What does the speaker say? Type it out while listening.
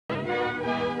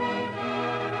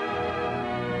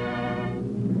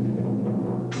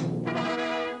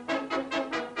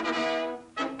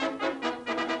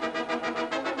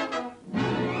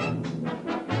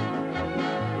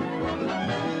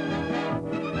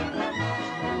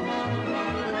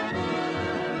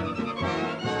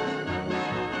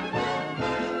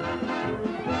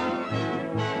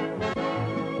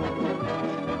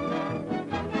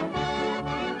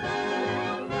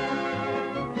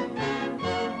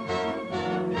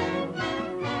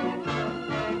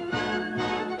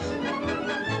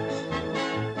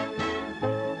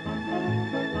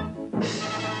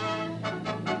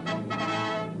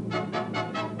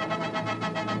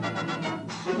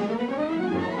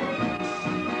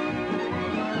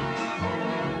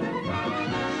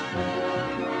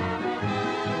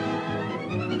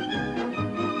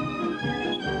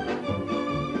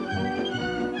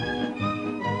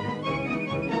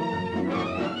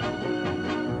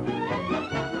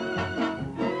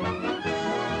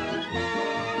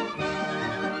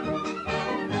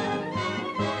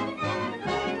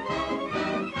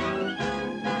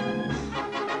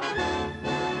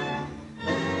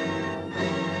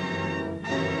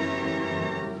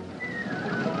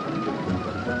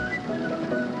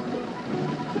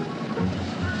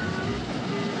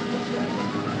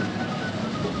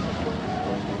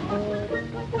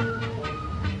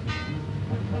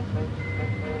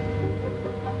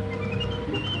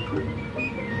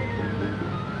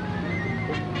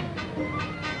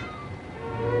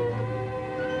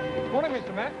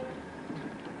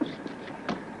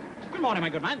Morning, my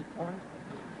good man. Morning.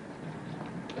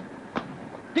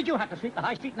 Did you have to sweep the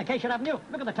High Street and Acacia Avenue?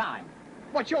 Look at the time.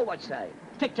 What's your watch say?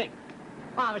 Tick, tick.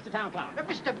 Ah, Mr. Town Clerk.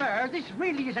 Mr. Mayor, this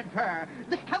really isn't fair.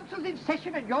 The council's in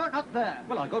session and you're not there.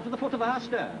 Well, I'll go to the foot of our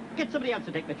stir. Get somebody else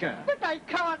to take the chair. But I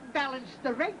can't balance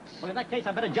the rates. Well, in that case,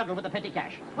 I better juggle with the petty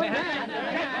cash.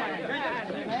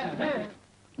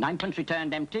 Ninepence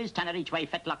returned empties, tenner each way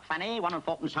fetlock fanny, 1 and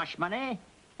 4pence hush money.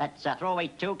 That's throwaway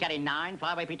 2, carry 9,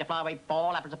 flyaway Peter, flyaway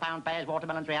 4, apples a pound, pears,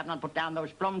 watermelons 3, haven't put down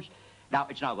those plums. No,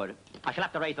 it's no good. I shall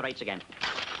have to raise the rates again.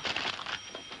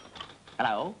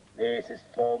 Hello? This is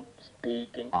Fump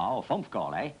speaking. Oh, Fump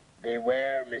call, eh?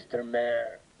 Beware, Mr.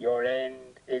 Mayor. Your end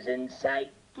is in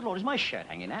sight. Good Lord, is my shirt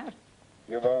hanging out?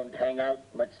 You won't hang out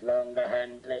much longer,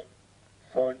 Handley.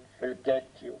 Fun will get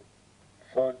you.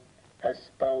 Fun has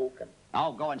spoken.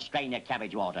 Oh, go and strain your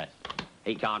cabbage water.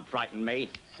 He can't frighten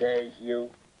me. Says you.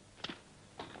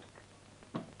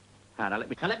 Now,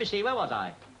 let me see, where was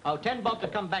I? Oh, 10 bob to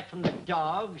come back from the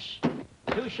dogs,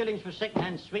 2 shillings for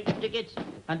second-hand sweet tickets,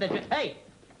 and then... Hey!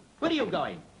 Where are you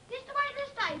going? Just away to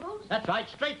the stables. That's right,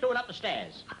 straight through and up the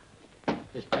stairs.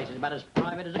 This place is about as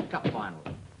private as a cup final.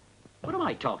 What am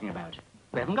I talking about?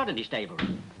 We haven't got any stables.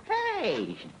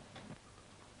 Hey!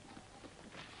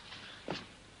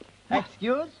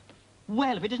 Excuse?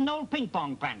 Well, if it isn't old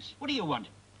ping-pong pants, what do you want?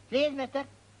 Please, mister,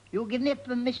 you give me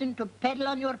permission to pedal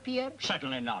on your pier?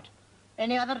 Certainly not.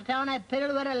 Any other town I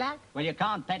pedal where I like? Well, you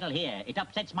can't pedal here. It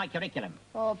upsets my curriculum.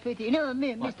 Oh, pity. No,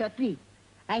 me, What? Mr. Tweed.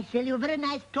 I sell you very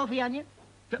nice toffee onion.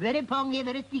 Very pongy,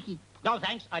 very sticky. No,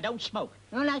 thanks. I don't smoke.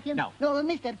 You like him? No. No,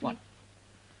 Mr. Tweed. What?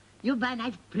 You buy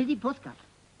nice, pretty postcard.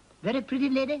 Very pretty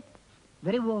lady.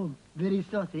 Very warm. Very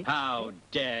saucy. How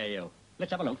dare you?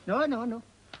 Let's have a look. No, no, no.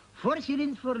 4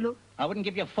 shillings for look. I wouldn't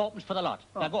give you 4pence for the lot.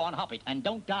 Oh. Now go on, hop it, and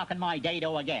don't darken my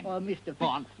dado again. Oh, Mr. Go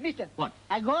on. Mister. What?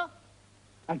 I go,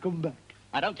 I come back.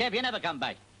 I don't care if you never come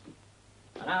back.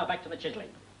 And now back to the chiseling.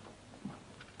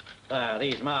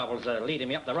 These marbles are leading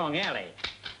me up the wrong alley.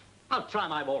 I'll try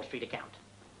my Wall Street account.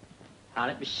 Now,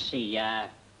 let me see.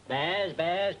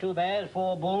 Bears, 2 bears,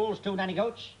 4 bulls, 2 nanny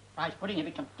goats. Price pudding, if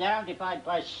it comes down, divide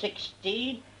by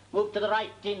 16. Move to the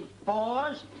right in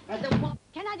 4s. And then what?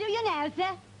 Can I do you now,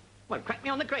 sir? Well, crack me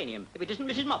on the cranium. If it isn't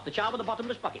Mrs. Mott, the child with the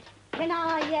bottomless bucket. Can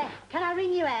I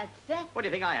ring you out, sir? What do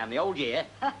you think I am, the old year?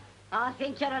 I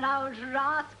think you're an old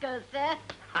rascal, sir.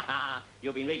 Ha ha!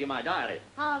 You've been reading my diary.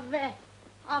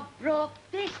 I've brought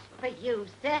this for you,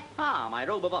 sir. Ah, my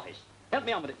robe of office. Help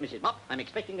me on with it, Mrs. Mott. I'm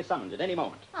expecting a summons at any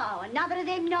moment. Oh, another of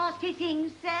them nasty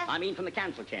things, sir. I mean from the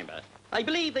council chamber. I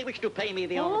believe they wish to pay me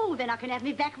the honour... Oh, then I can have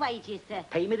me back wages, sir.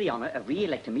 Pay me the honour of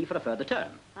re-electing me for a further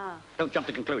term. Oh. Don't jump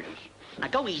to conclusions. Now,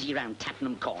 go easy round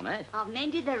Tattenham Corner. I've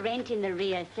mended the rent in the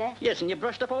rear, sir. Yes, and you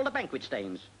brushed up all the banquet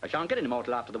stains. I shan't get any more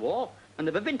till after the war. And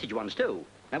there were vintage ones, too.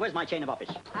 Now, where's my chain of office?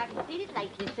 I haven't seen it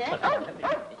lately, sir.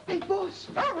 Hey, boss!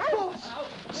 Boss!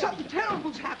 Something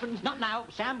terrible's happened. Not now,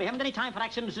 Sam. We haven't any time for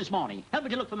accidents this morning. Help me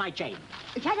to look for my chain.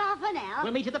 Shut off for now.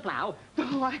 We'll meet at the plough.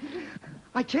 Oh,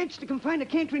 I chanced to confine a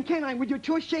cantering canine with your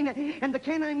choice chain, and the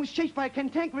canine was chased by a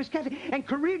cantankerous cat and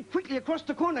careered quickly across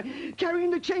the corner,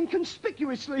 carrying the chain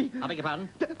conspicuously. I beg your pardon?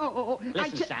 I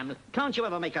Listen, Sam, can't you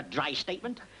ever make a dry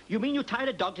statement? You mean you tied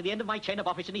a dog to the end of my chain of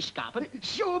office and he scarpered?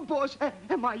 Sure, boss.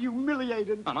 Am I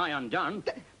humiliated? Am I undone?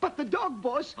 But the dog,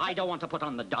 boss. I don't want to put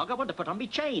on the dog. I want to put on me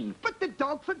chain. But the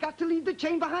dog forgot to leave the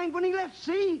chain behind when he left,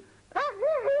 see?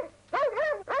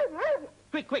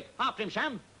 Quick, quick, after him,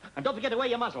 Sam. And don't forget to wear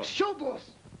your muzzle. Sure, boss.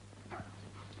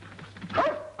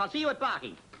 I'll see you at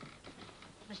Barking.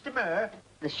 Mr. Mayor,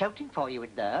 they're shouting for you in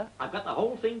there. I've got the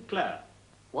whole thing clear.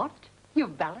 What?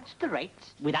 You've balanced the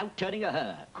rates? Without turning a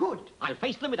hair. Good. I'll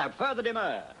face them without further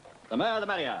demur. The more, the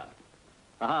merrier.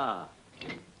 Aha.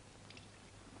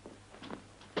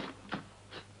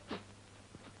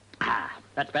 Ah,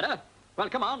 that's better. Well,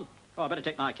 come on. Oh, I better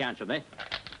take my accounts with me.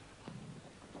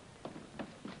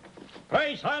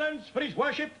 Pray silence for his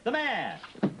worship, the mayor.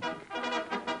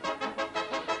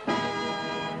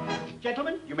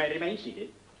 Gentlemen, you may remain seated.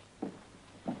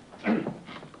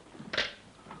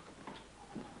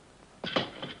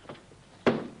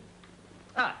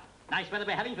 Nice weather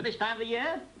we're having for this time of the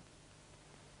year.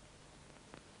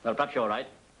 Well, perhaps you're right.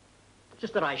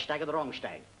 Just the right stag or the wrong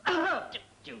stag. Don't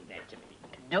do that to me.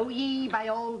 Know ye by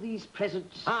all these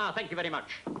presents? Ah, thank you very much.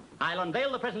 I'll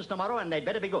unveil the presents tomorrow, and they'd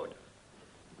better be good.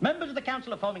 Members of the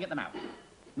council are foaming at the mouth.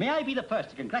 May I be the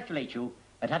first to congratulate you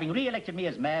at having re-elected me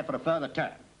as mayor for a further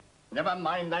term. Never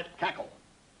mind that cackle.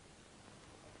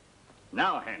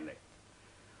 Now, Hanley,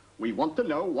 we want to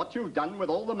know what you've done with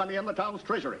all the money in the town's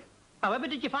treasury. However,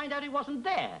 did you find out it wasn't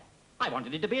there? I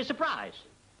wanted it to be a surprise.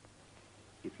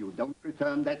 If you don't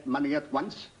return that money at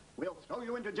once, we'll throw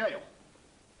you into jail.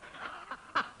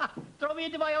 Throw me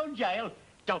into my own jail?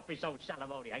 Don't be so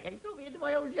salamoniac. Can you throw me into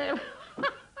my own jail?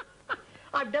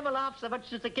 I've never laughed so much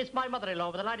since I kissed my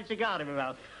mother-in-law with a lighted cigar in my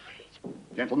mouth.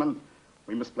 Gentlemen,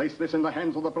 we must place this in the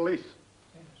hands of the police.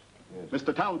 Yes.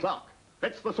 Mr. Town Clerk,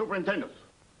 fetch the superintendent.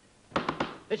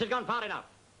 This has gone far enough.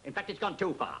 In fact, it's gone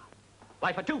too far.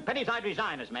 Why, for 2 pennies, I'd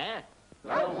resign as mayor.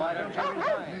 Well, why don't you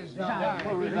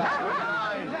resign?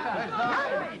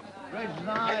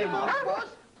 Resign.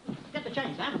 Get the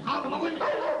chain, Sam. Out of the window.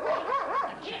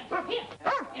 Here. Give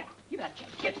me that chain.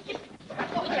 Get it.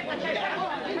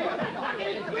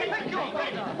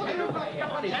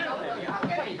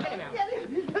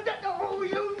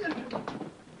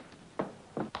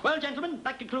 Well, gentlemen,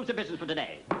 that concludes the business for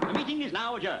today. The meeting is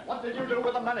now adjourned. What did you do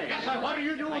with the money? Yes, sir, what do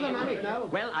you do with the money? No.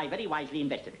 Well, I very wisely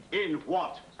invested it. In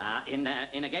what? In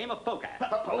a game of poker.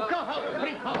 Poker?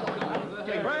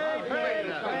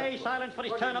 Pray silence for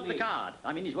his turn up the card.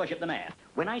 I mean, his worship the mayor.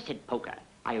 When I said poker,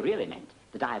 I really meant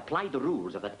that I applied the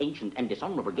rules of that ancient and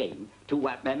dishonorable game to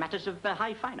matters of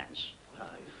high finance.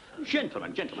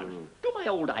 Gentlemen, do my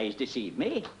old eyes deceive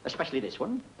me? Especially this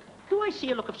one. Do I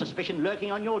see a look of suspicion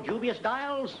lurking on your dubious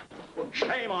dials?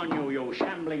 Shame on you, you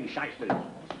shambling shysters.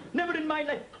 Never in my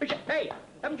life. Hey,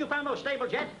 haven't you found those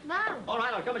stables yet? No. All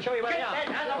right, I'll come and show you where they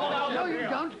are. No, you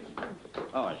don't.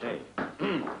 Oh, I see.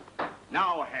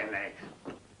 Now, Henley,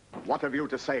 what have you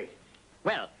to say?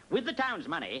 Well, with the town's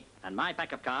money and my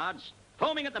pack of cards,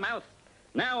 foaming at the mouth,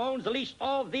 now owns the lease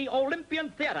of the Olympian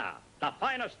Theatre, the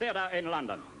finest theatre in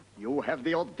London. You have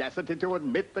the audacity to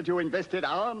admit that you invested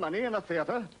our money in a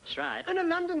theatre? That's right. And a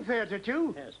London theatre,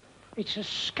 too. Yes. It's a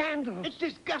scandal. It's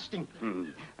disgusting.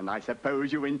 And I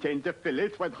suppose you intend to fill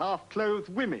it with half-clothed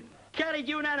women. Carried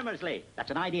unanimously.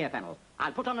 That's an idea, Fennel.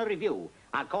 I'll put on a review.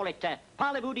 I'll call it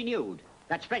Parlez-vous de Nude.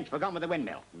 That's French for Gone with the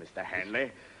Windmill. Mr.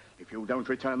 Hanley, if you don't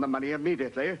return the money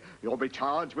immediately, you'll be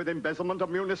charged with embezzlement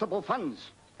of municipal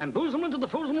funds. Embezzlement of the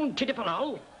foozlement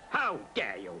titty-fallow? How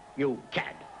dare you, you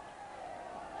cad?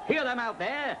 Hear them out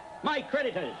there? My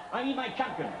creditors, I mean my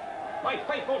champions, my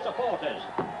faithful supporters,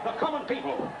 the common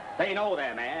people. They know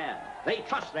their mayor. They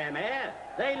trust their mayor.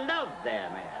 They love their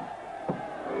mayor.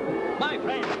 My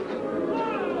friends.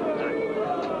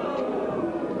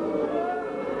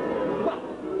 Well,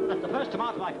 that's the first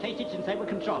tomato I've tasted since they were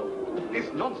controlled.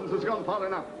 This nonsense has gone far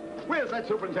enough. Where's that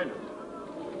superintendent?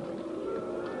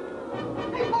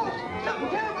 Hey, boss, something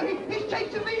terrible. He's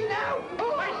chasing me now.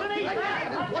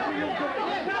 What are you doing?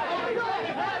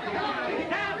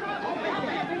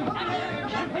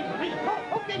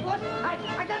 Okay, boss,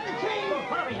 I got the chain.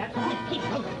 Hurry,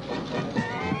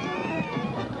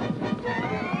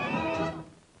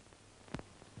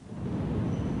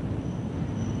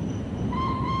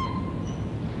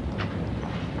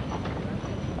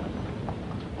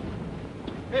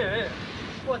 Here.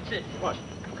 What's this? What?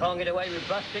 Can't get away with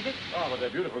bus tickets? Oh, but they're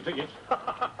beautiful tickets.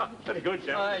 Very good,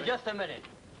 sir. Just a minute.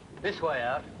 This way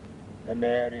out. The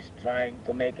mayor is trying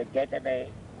to make a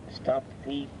getaway. Stop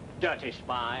thief. dirty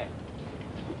spy.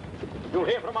 You'll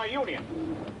hear from our union.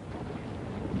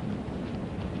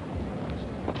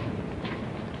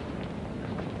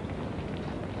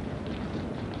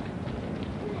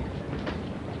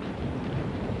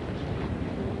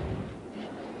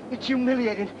 It's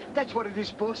humiliating. That's what it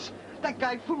is, boss. That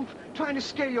guy Fumf trying to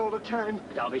scare you all the time.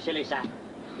 Don't be silly, sir.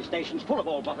 The station's full of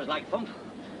old buffers like Fump.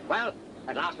 Well,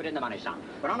 at last we're in the money, son.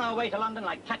 We're on our way to London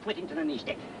like Cat Whittington and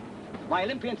Eastgate. My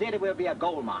Olympian Theatre will be a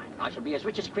gold mine. I shall be as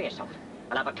rich as creosote.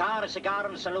 I'll have a car, a cigar,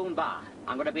 and a saloon bar.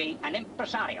 I'm going to be an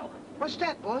impresario. What's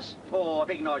that, boss? Oh, a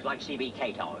big noise like C.B.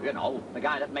 Cato, you know, the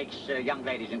guy that makes young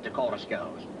ladies into chorus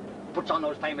girls. Puts on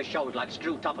those famous shows like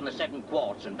Screw Top and the Seven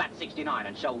Quarts and Bat 69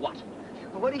 and So What?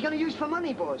 Well, what are you going to use for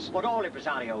money, boss? What all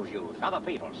impresarios use, other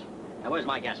people's. Now, where's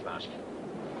my gas mask?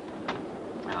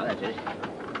 Now, that's it.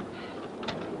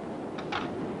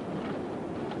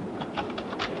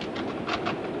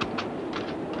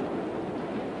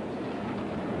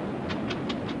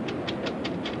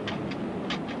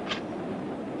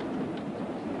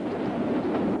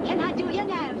 Can I do you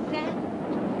now,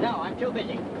 sir? No, I'm too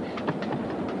busy.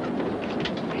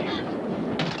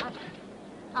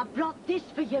 I brought this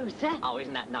for you, sir. Oh,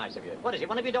 isn't that nice of you? What is it,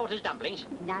 one of your daughter's dumplings?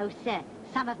 No, sir.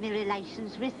 Some of me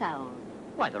relations' risole.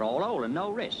 Why, they're all old and no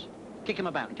wrist. Kick 'em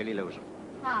about until you lose 'em.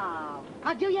 Oh,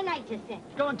 I'll do you later, sir.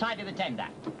 Go and tidy the tender.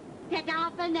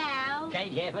 Ta-ta for now.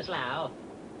 Kate here for Slough.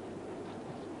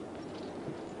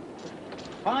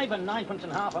 5 and 9pence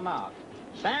and half a mark.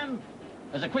 Sam,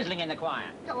 there's a quizzling in the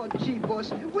choir. Oh, gee,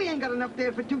 boss, we ain't got enough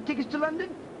there for 2 tickets to London.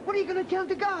 What are you going to tell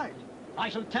the guard? I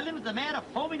shall tell him that the mayor of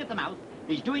foaming at the mouth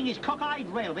is doing his cockeyed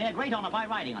railway a great honour by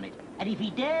riding on it. And if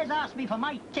he dares ask me for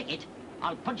my ticket,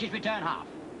 I'll punch his return half.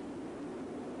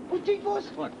 Oh, gee, boss.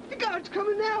 What? The guard's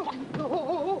coming now.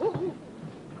 Oh.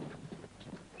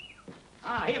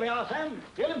 Ah, here we are, Sam.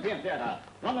 The Olympian Theatre.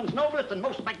 London's noblest and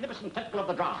most magnificent temple of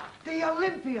the drama. The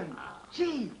Olympian.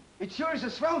 Gee, it sure is a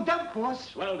swell dump, boss.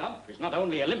 Swelled up. It's not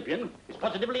only Olympian, it's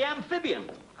positively amphibian.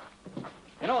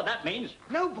 You know what that means?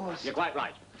 No, boss. You're quite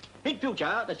right. In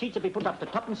future, the seats will be put up to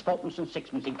tuppence, fourpence, and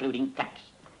sixpence, including tax.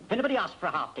 If anybody asks for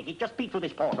a half ticket, just peek through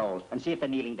this porthole and see if they're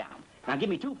kneeling down. Now, give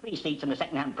me 2 free seats in the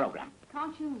second-hand program.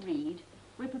 Can't you read?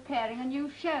 We're preparing a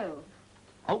new show.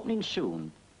 Opening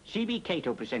soon, C.B.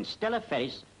 Cato presents Stella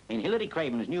Ferris in Hilary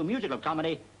Craven's new musical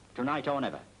comedy, Tonight or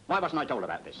Never. Why wasn't I told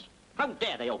about this? How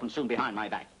dare they open soon behind my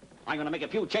back? I'm going to make a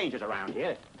few changes around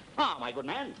here. Ah, my good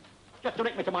man. Just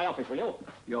direct me to my office, will you?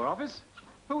 Your office?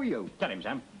 Who are you? Tell him,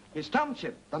 Sam. His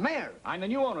township, the mayor. I'm the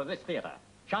new owner of this theatre.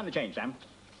 Shine the change, Sam.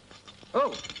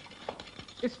 Oh,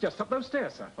 it's just up those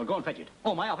stairs, sir. Well, go and fetch it.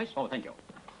 Oh, my office? Oh, thank you.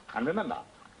 And remember,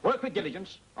 work with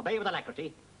diligence, obey with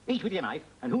alacrity, eat with your knife,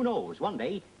 and who knows, one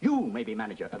day, you may be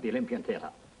manager of the Olympian Theatre.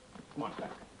 Come on, Sam.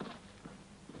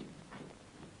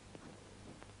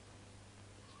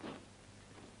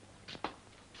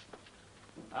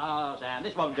 Oh, Sam,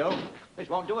 this won't do. This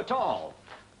won't do at all.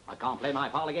 I can't play my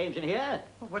parlor games in here.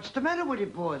 What's the matter with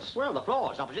it, boss? Well, the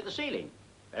floor's opposite the ceiling.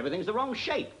 Everything's the wrong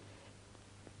shape.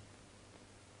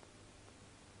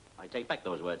 I take back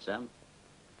those words, Sam.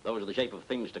 Those are the shape of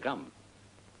things to come.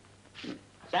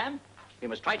 Sam, we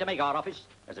must try to make our office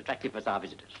as attractive as our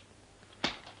visitors.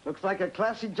 Looks like a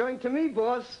classy joint to me,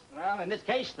 boss. Well, in this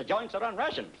case, the joints are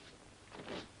unrationed.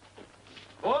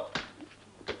 Oh!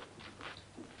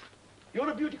 You're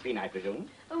a beauty queen, I presume?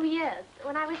 Oh, yes.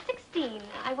 When I was 16,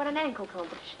 I won an ankle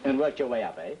competition. And worked your way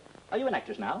up, eh? Are you an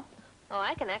actress now? Oh,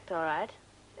 I can act all right.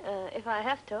 If I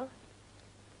have to.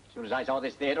 As soon as I saw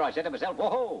this theatre, I said to myself,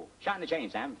 whoa, shine the chain,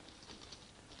 Sam.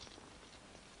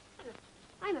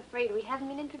 I'm afraid we haven't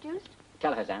been introduced.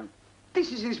 Tell her, Sam.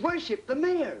 This is his worship, the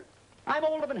mayor. I'm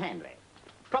Alderman Handley.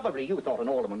 Probably you thought an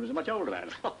alderman was a much older man.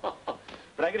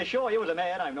 But I can assure you, as a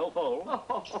mayor, I'm no fool.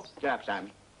 Cheer up,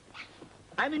 Sam.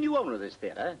 I'm the new owner of this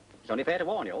theatre. It's only fair to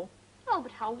warn you. Oh,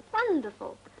 but how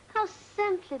wonderful. How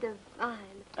simply divine.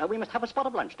 We must have a spot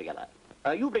of lunch together.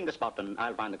 You bring the spot and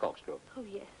I'll find the corkscrew. Oh,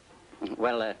 yes.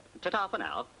 Well, ta-ta for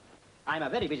now. I'm a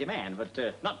very busy man, but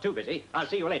not too busy. I'll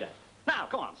see you later. Now,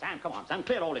 come on, Sam, come on, Sam.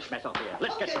 Clear all this mess off here.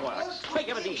 Let's get to work. Make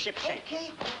everything ship-shape.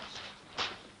 Okay, boss.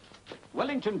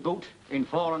 Wellington boot in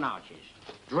 4 arches.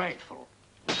 Dreadful.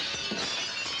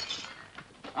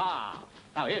 Ah,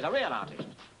 now here's a real artist.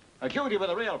 A Judy with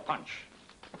a real punch.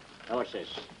 Oh, what's this?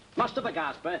 Mustafa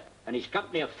Gasper and his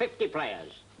company of 50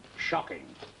 players. Shocking.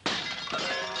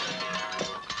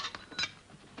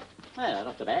 Well,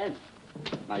 not so bad.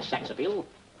 Nice sax appeal.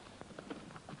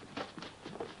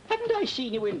 Haven't I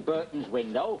seen you in Burton's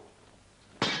window?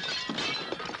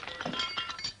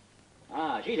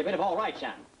 Ah, she's a bit of all right,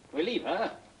 Sam. We'll leave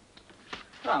her.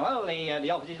 Oh, well, the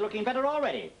office is looking better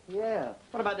already. Yeah.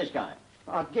 What about this guy?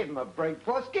 Oh, give him a break,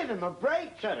 boss. Give him a break.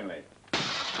 Certainly.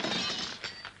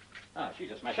 Ah,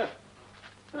 she's a smasher.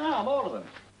 Ah, more of them.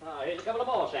 Ah, here's a couple of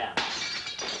more, Sam.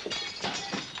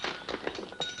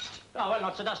 Oh, well,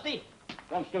 not so dusty.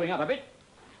 One's doing up a bit.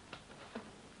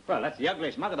 Well, that's the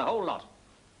ugliest mug of the whole lot.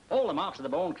 All the marks of the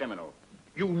born criminal.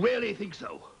 You really think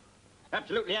so?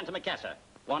 Absolutely antimacassar.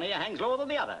 One ear hangs lower than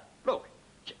the other. Look.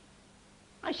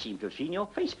 I seem to have seen your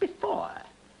face before.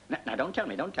 Now, don't tell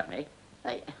me, don't tell me.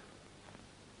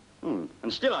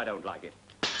 And still I don't like it.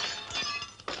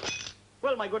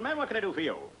 Well, my good man, what can I do for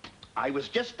you? I was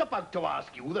just about to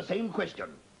ask you the same question.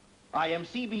 I am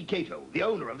C.B. Cato, the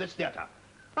owner of this theatre.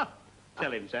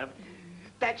 Tell him, Sam.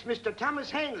 That's Mr. Thomas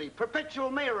Hanley,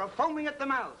 perpetual mayor of Foaming at the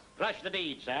Mouth. Crush the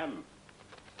deed, Sam.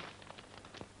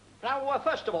 Now,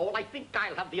 first of all, I think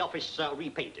I'll have the office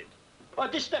repainted.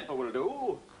 Distemper will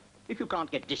do. If you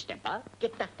can't get distemper,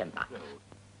 get that temper.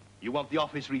 You want the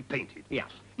office repainted?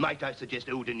 Yes. Might I suggest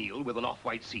eau de Nil with an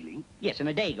off-white ceiling? Yes, and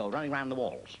a Dago running round the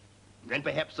walls. Then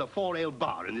perhaps a 4-ale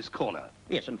bar in this corner.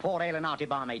 Yes, and 4 ale and arty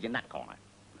barmaids in that corner.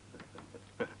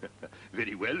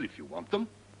 Very well, if you want them.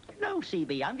 No,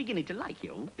 CB, I'm beginning to like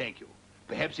you. Thank you.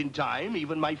 Perhaps in time,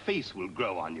 even my face will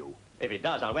grow on you. If it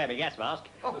does, I'll wear my gas mask.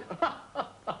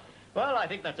 Well, I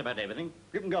think that's about everything.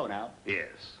 You can go now.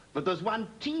 Yes, but there's one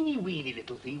teeny-weeny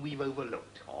little thing we've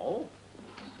overlooked. Oh?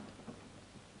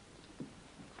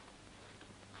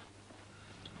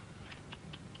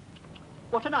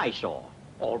 What an eyesore.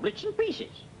 All bits and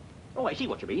pieces. Oh, I see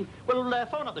what you mean. Well,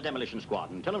 phone up the demolition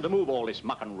squad and tell them to move all this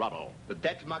muck and rubble. But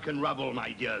that muck and rubble,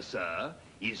 my dear sir,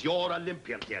 is your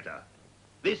Olympian Theatre.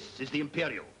 This is the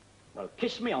Imperial. Well,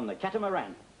 kiss me on the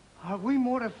catamaran. Are we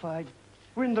mortified?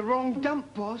 We're in the wrong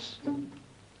dump, boss.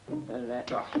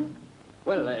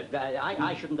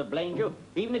 I shouldn't have blamed you,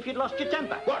 even if you'd lost your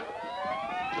temper. What?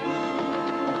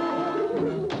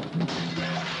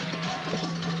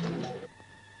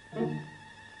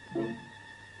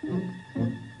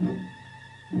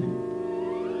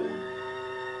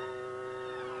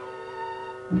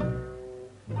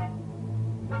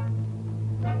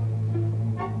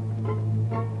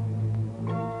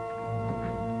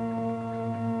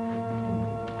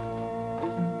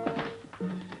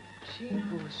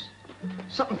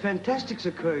 Something fantastic's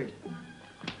occurred.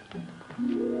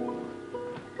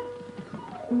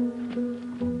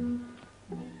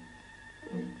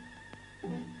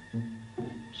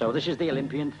 So this is the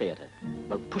Olympian Theatre.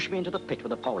 Well, push me into the pit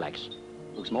with a poleaxe.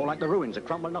 Looks more like the ruins of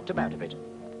Cromwell knocked about a bit.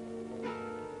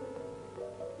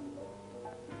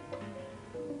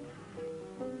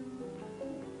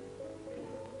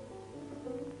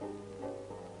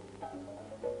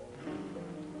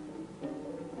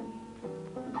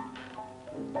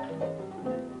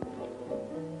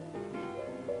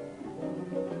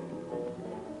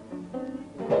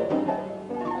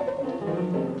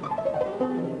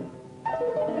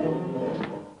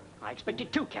 I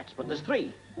expected 2 cats, but there's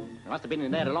 3. They must have been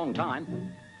in there a long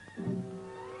time.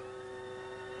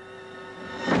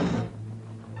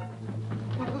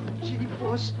 Oh, gee,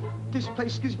 boss, this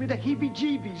place gives me the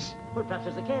heebie-jeebies. Well, perhaps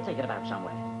there's the caretaker about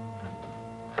somewhere.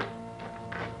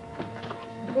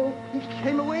 Oh, he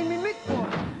came away in me mitt,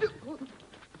 boss.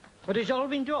 A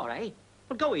dissolving door, eh?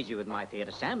 Well, go easy with my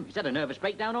theatre, Sam. He's had a nervous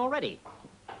breakdown already.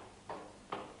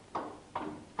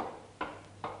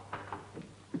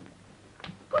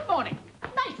 Good morning.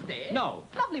 Nice day. No.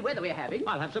 Lovely weather we're having.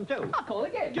 I'll have some too. I'll call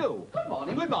again. Do. Good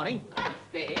morning. Good morning. Nice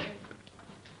day.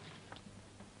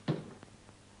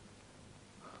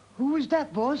 Who was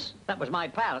that, boss? That was my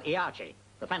pal, Iachi,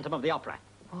 the Phantom of the Opera.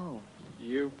 Oh.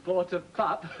 You bought a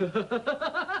pup.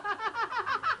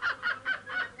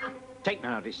 Take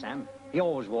no notice, Sam. He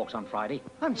always walks on Friday.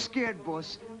 I'm scared,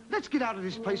 boss. Let's get out of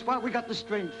this place while we got the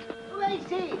strength. Oh, I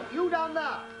say, you down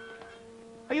there.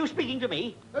 Are you speaking to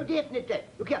me? Oh, definitely.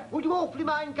 Look here, would you awfully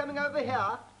mind coming over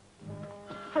here?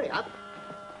 Hurry up.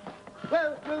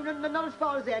 Well, no, not as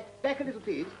far as that. Back a little,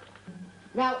 please.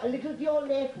 Now, a little to your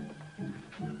left.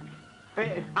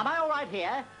 Am I all right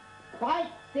here? Quite,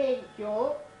 thank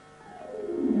you.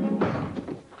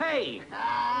 Hey!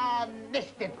 Ah,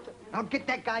 missed it. I'll get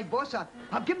that guy, boss.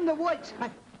 I'll give him the whites.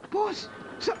 Boss,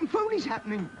 something phony's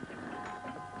happening.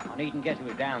 I needn't get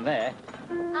you down there.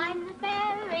 I'm the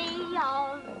fairy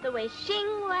of the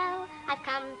wishing well. I've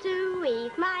come to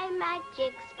weave my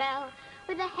magic spell.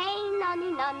 With a hey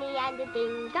nonny nonny and a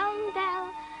ding dong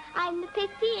bell. I'm the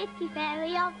pitty itty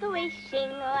fairy of the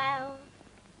wishing well.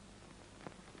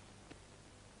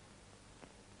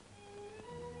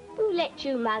 Who let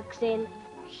you mugs in?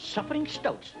 Suffering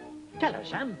stoats. Tell her,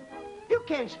 Sam. You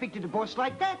can't speak to the boss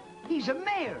like that. He's a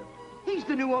mayor. He's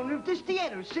the new owner of this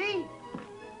theater, see?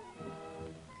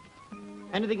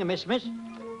 Anything amiss, miss?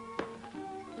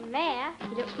 The mayor?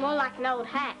 He looks more like an old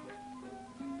hack.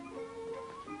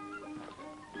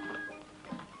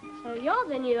 So you're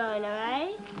the new owner,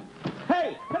 eh?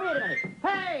 Hey! Come here a minute!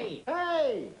 Hey!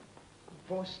 Hey!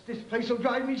 Boss, this place will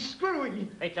drive me screwy.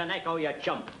 It's an echo, you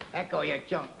chump. Echo, you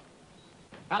chump.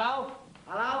 Hello?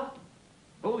 Hello?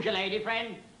 Who's your lady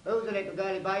friend? Who's the little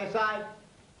girlie by your side?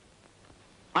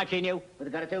 I've seen you. With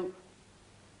a gun or two?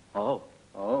 Oh.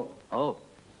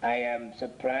 I am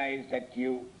surprised at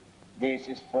you. This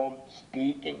is from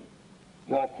speaking.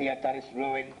 Your theater is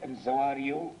ruined, and so are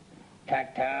you.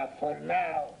 Ta-ta for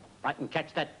now. If I can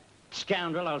catch that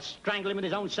scoundrel, I'll strangle him with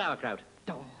his own sauerkraut.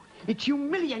 Oh, it's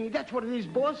humiliating, that's what it is,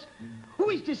 boss. Who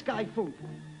is this guy for?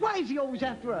 Why is he always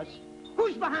after us?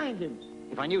 Who's behind him?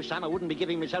 If I knew Sam, I wouldn't be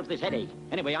giving myself this headache.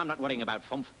 Anyway, I'm not worrying about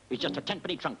Fumph. It's just a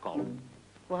tenpenny trunk call.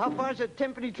 Well, how far's a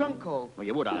tenpenny trunk call? Well,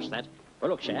 you would ask that. Well,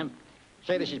 look, Sam.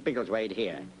 Say this is Biggleswade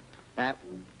here.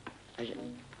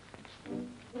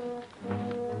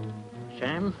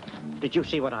 Sam, did you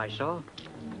see what I saw?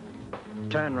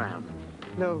 Turn round.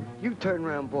 No, you turn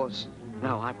round, boss.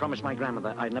 No, I promised my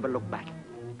grandmother I'd never look back.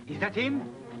 Is that him?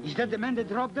 Is that the man that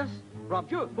robbed us?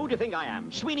 Robbed you? Who do you think I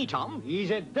am? Sweeney Tom?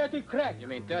 He's a dirty crack. You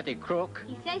mean dirty crook?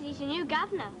 He says he's the new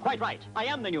governor. Quite right. I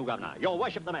am the new governor, your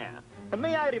worship the mayor. And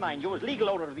may I remind you, as legal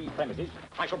owner of these premises,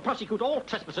 I shall prosecute all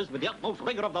trespassers with the utmost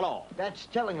rigor of the law. That's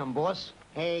telling him, boss.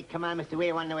 Hey, come on, Mr.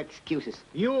 We want no excuses.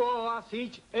 You owe us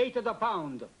each 8 to the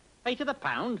pound. 8 to the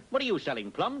pound? What are you selling,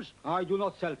 plums? I do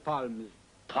not sell palms.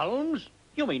 Palms?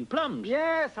 You mean plums?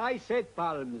 Yes, I said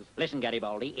palms. Listen,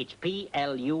 Garibaldi, it's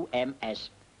P-L-U-M-S.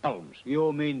 Palms.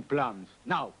 You mean plums.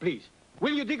 Now, please,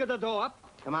 will you dig the door up?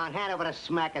 Come on, hand over to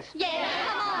smack us. Yeah,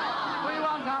 come on! We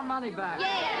want want our money back.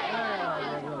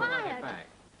 Quiet.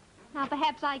 Now,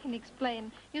 perhaps I can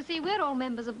explain. You see, we're all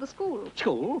members of the school.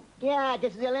 School? Yeah,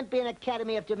 this is the Olympian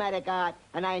Academy of Dramatic Art,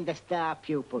 and I'm the star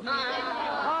pupil.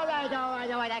 All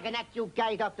right, I can act you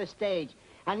guys off the stage.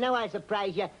 And now I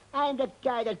surprise you, I'm the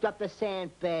guy that dropped the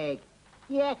sandbag.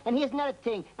 Yeah, and here's another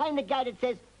thing. I'm the guy that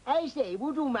says, I say,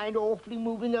 would you mind awfully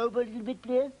moving over a little bit,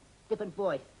 please? Different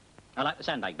voice. I like the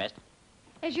sandbag best.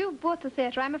 As you bought the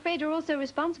theatre, I'm afraid you're also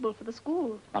responsible for the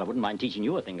school. Well, I wouldn't mind teaching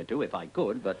you a thing or two if I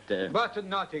could, but... But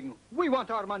nothing. We want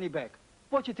our money back.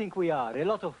 What do you think we are, a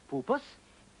lot of poopers?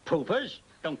 Poopers?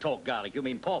 Don't talk garlic, you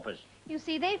mean paupers. You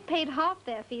see, they've paid half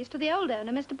their fees to the old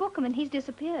owner, Mr. Bookham, and he's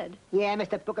disappeared. Yeah,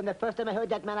 Mr. Bookham, the first time I heard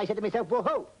that man, I said to myself,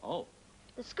 whoa-ho. Oh.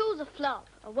 The school's a flop,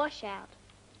 a washout.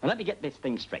 Now, let me get this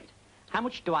thing straight. How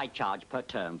much do I charge per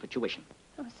term for tuition?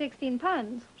 Oh,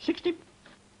 £16. 60?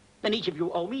 Then each of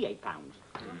you owe me £8.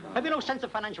 Have you no sense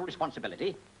of financial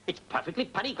responsibility? It's perfectly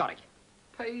patriotic.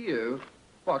 Pay you?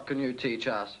 What can you teach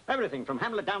us? Everything from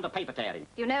Hamlet down to paper tearing.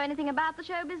 Do you know anything about the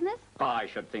show business? Oh, I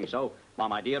should think so. Why,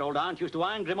 my dear old aunt used to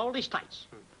iron Grimaldi's tights.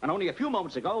 And only a few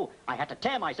moments ago, I had to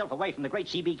tear myself away from the great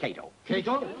C.B. Cato.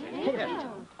 Cato? Yes.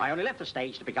 I only left the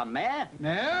stage to become mayor.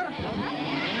 Mayor?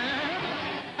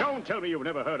 Don't tell me you've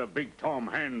never heard of Big Tom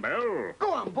Handbell.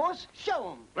 Go on, boss,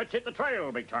 show him. Let's hit the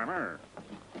trail, Big Timer.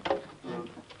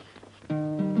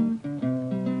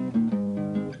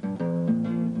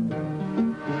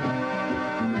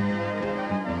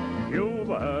 You've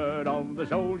heard of the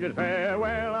soldier's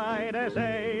farewell, I dare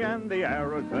say, and the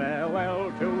arrow's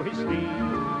farewell to his steed.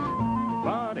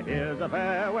 But here's a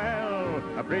farewell,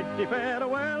 a pretty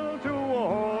farewell to a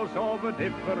horse of a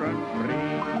different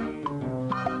breed.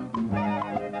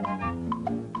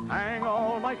 Hang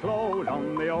all my clothes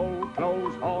on the old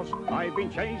clothes horse. I've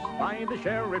been chased by the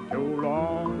sheriff too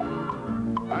long.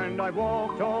 And I've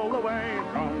walked all the way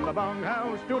from the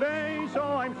bunkhouse today, so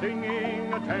I'm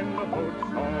singing a tenderfoot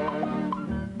song.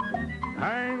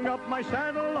 Hang up my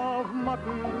saddle of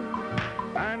mutton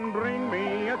and bring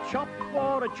me a chop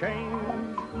or a change,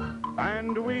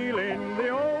 and wheel in the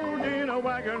old dinner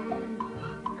wagon,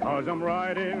 'cause I'm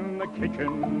right in the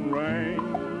kitchen range.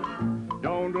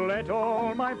 Don't let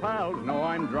all my pals know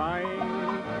I'm drying.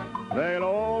 They'll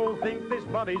all think this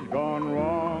buddy's gone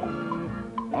wrong.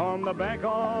 On the back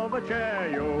of a chair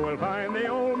you will find the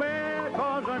old mare,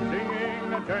 'cause I'm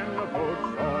singing a tenderfoot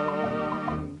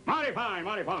song. Mighty fine,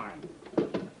 mighty fine.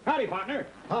 Howdy, partner.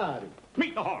 Howdy.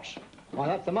 Meet the horse. Well,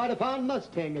 that's a mighty fine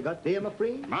Mustang you got there, my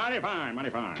friend. Mighty fine, mighty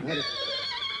fine.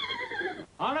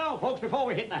 Oh, no, folks, before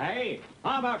we hit the hay,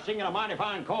 how about singing a mighty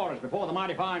fine chorus before the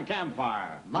mighty fine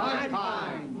campfire? Mighty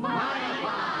fine, mighty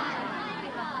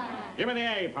Give me the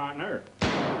A, partner.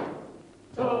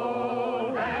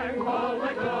 So hang all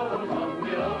my clothes on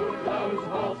the old clothes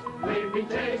horse. We've been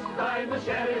chased by the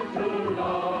sheriff too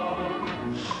long.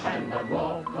 And I've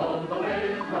walked all the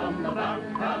way from the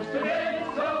bunkhouse today,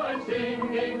 so I'm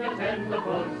singing a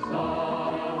tenderfoot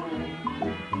song.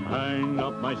 Hang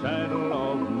up my saddle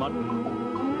of mutton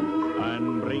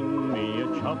and bring me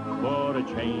a chop or a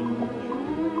change,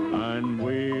 and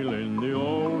wheel in the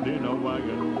old dinner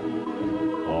wagon,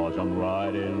 'cause I'm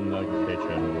right in the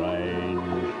kitchen range.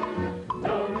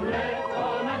 Don't let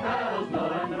all my pals know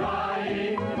I'm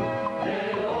crying.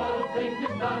 They'll all think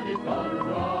this buddy's gone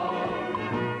wrong.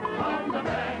 On the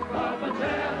back of a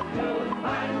chair you'll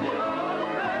find the old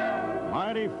mare.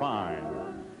 Mighty fine.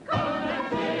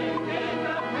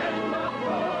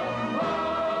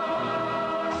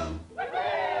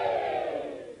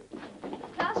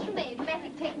 Class from A,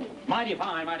 dramatic technique. Mighty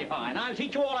fine, mighty fine. I'll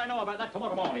teach you all I know about that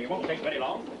tomorrow morning. It won't take very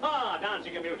long. Ah,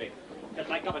 dancing and music. Just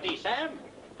like cup of tea, Sam.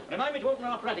 Remind me to open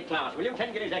an operatic class, will you?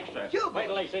 10 guineas extra. Sure. Wait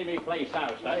till they see me play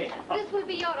Soust, eh? This will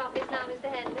be your office now,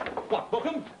 Mr. Henry. What,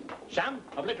 Bookham? Sam,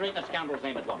 obliterate that scoundrel's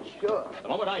name at once. Sure. The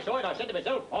moment I saw it, I said to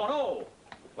myself, oh, no.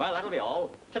 Well, that'll be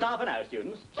all. Ta-ta for now,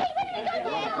 students.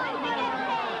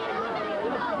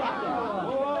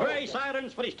 Hooray,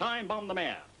 sirens, for it's time bomb the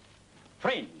mayor.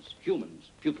 Friends,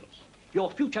 humans, pupils, your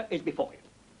future is before you.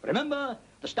 Remember,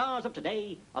 the stars of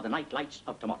today are the night lights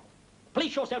of tomorrow.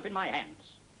 Place yourself in my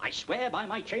hands. I swear by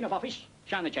my chain of office,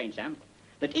 shine the chain, Sam,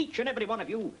 that each and every one of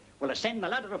you will ascend the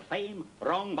ladder of fame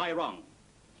wrong by wrong.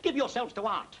 Give yourselves to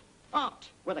art. Art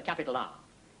with a capital R.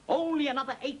 Only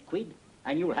another 8 quid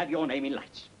and you'll have your name in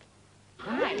lights.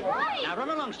 Right. Now run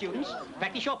along, students.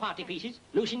 Practice your party pieces,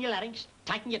 loosen your larynx,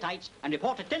 tighten your tights, and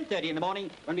report at 10:30 in the morning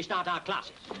when we start our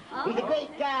classes. He's a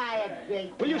great guy, a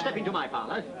great Will you step into my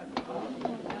parlor?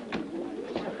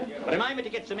 Remind me to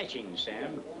get some etchings,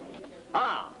 Sam.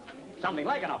 Ah, something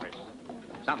like an office.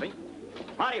 Something.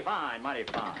 Mighty fine, mighty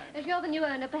fine. If you're the new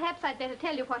owner, perhaps I'd better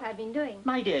tell you what I've been doing.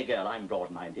 My dear girl, I'm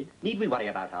broad-minded. Need we worry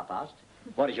about our past?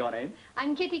 What is your name?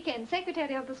 I'm Kitty Kent,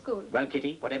 secretary of the school. Well,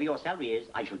 Kitty, whatever your salary is,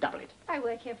 I shall double it. I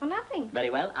work here for nothing. Very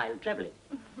well, I'll treble it.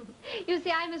 You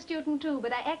see, I'm a student too,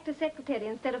 but I act as secretary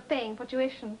instead of paying for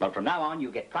tuition. Well, from now on, you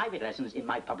get private lessons in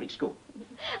my public school.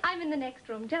 I'm in the next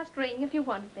room. Just ring if you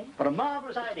want me. What a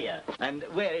marvelous idea. And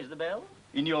where is the bell?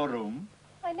 In your room?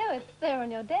 I know, it's there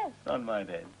on your desk. On my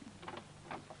desk.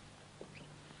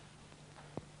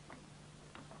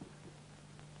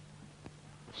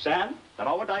 Sam, the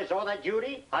moment I saw that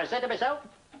Judy, I said to myself,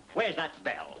 where's that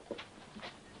bell?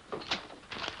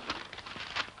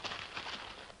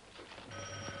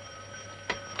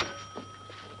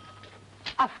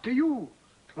 After you,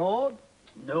 Claude.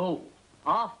 No,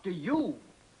 after you.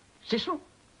 Cecil?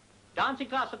 Dancing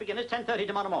class for beginners, 10:30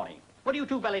 tomorrow morning. What do you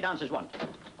two belly dancers want?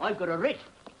 I've got a writ.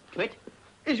 Twit?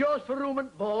 Is yours for room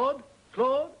and board,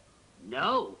 Claude?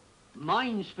 No,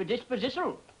 mine's for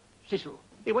dispositional. Cecil.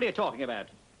 Hey, what are you talking about?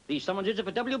 These summonses are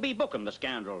for W.B. Bookham, the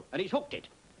scoundrel, and he's hooked it.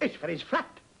 It's for his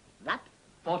flat. That?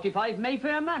 45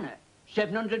 Mayfair Manor.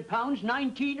 £700,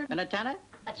 19... And a tanner?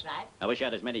 That's right. I wish I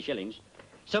had as many shillings.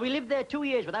 So he lived there 2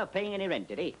 years without paying any rent,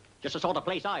 did he? Just the sort of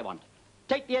place I want.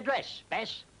 Take the address,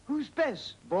 Bess. Who's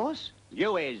Bess, boss?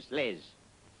 You is, Liz.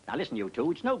 Now listen, you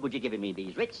two, it's no good you giving me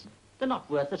these writs. They're not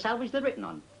worth the salvage they're written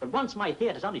on. But once my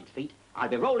theatre's on its feet, I'll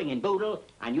be rolling in boodle,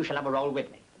 and you shall have a roll with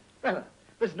me. Well,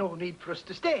 there's no need for us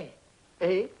to stay,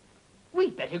 eh?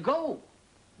 We'd better go.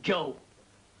 Joe.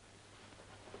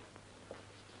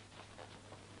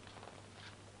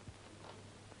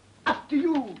 After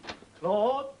you,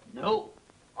 Claude. No,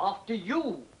 after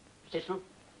you, Cecil.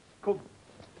 Come.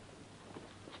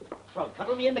 So,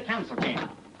 cuddle me in the council chamber.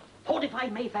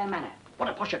 45 Mayfair Manor. What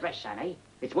a posh address, Sam, eh?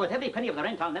 It's worth every penny of the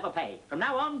rent I'll never pay. From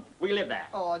now on, we live there.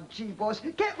 Oh, gee, boss,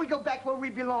 can't we go back where we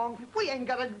belong? We ain't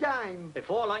got a dime.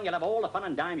 Before long, you'll have all the fun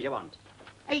and dimes you want.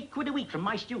 8 quid a week from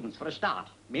my students for a start.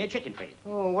 Mere chicken feed.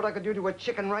 Oh, what I could do to a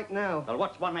chicken right now. Well,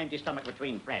 what's one empty stomach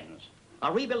between friends?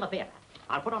 I'll rebuild the theatre.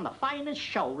 I'll put on the finest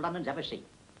show London's ever seen.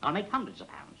 I'll make hundreds of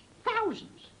pounds.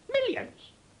 Thousands.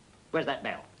 Millions. Where's that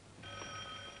bell?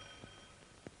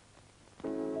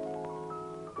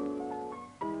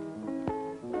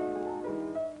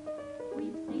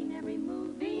 We've seen every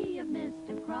movie of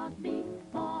Mr. Crosby,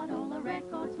 bought all the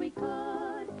records we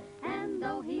could. And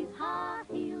though he's hot,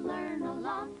 he'll learn a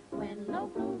lot when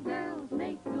local girls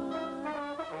make good.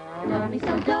 Love me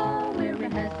so dull, we're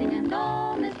rehearsing and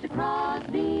all, Mr.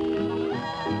 Crosby.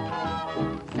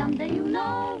 Someday you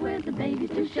know we're the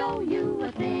babies to show you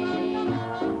a thing.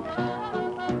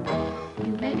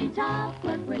 You may be tough,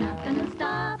 but we're not gonna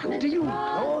stop, Mr.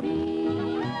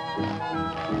 Crosby.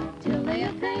 Till they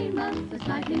are famous, or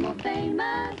slightly more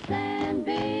famous than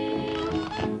Bing.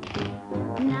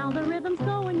 Now the rhythm's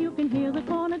going, you can hear the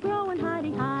corner growing,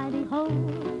 hidey, hidey, ho,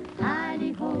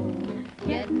 hidey, ho.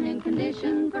 Getting in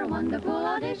condition for a wonderful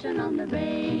audition on the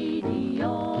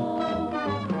radio.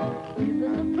 You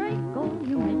miss a break, oh,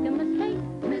 you make a mistake,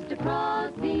 Mr.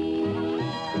 Crosby.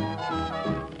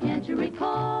 Can't you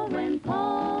recall when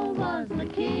Paul was the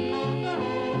king?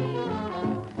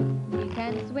 He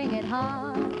can swing it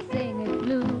hard, sing it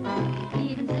blue,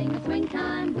 even sing a swing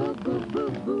time, boo, boo, boo,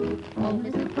 boo. Oh,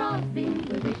 Mr. Crosby,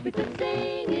 we wish we could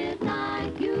sing it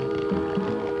like you.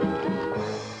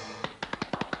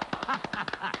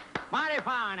 Mighty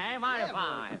fine, eh? Mighty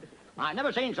fine. I've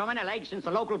never seen so many legs since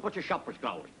the local butcher shop was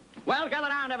closed. Well, gather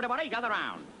round, everybody, gather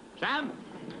round. Sam,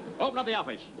 open up the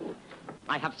office.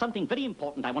 I have something very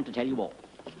important I want to tell you all.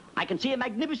 I can see a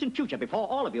magnificent future before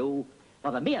all of you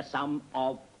for the mere sum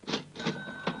of...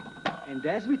 And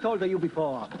as we told you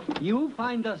before, you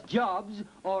find us jobs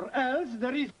or else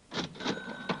there is...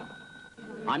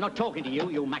 I'm not talking to you,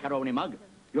 you macaroni mug.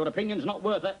 Your opinion's not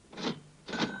worth it.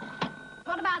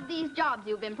 What about these jobs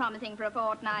you've been promising for a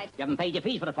fortnight? You haven't paid your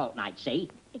fees for a fortnight, see?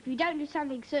 If you don't do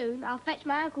something soon, I'll fetch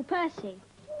my Uncle Percy.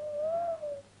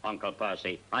 Uncle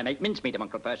Percy. I make mincemeat of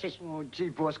Uncle Percy's. Oh, gee,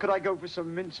 boss, could I go for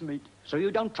some mincemeat? So you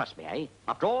don't trust me, eh?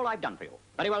 After all I've done for you.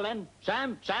 Very well, then.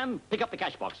 Sam, pick up the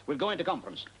cash box. We'll go into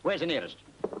conference. Where's the nearest?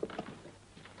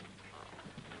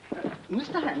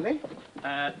 Mr. Hanley?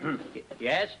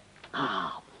 Yes?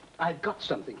 Ah, I've got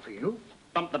something for you.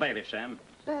 Bump the bailiff, Sam.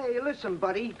 Hey, listen,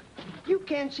 buddy. You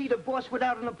can't see the boss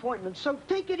without an appointment, so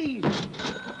take it easy.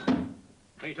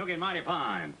 He took it mighty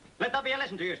fine. Let that be a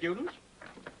lesson to you, students.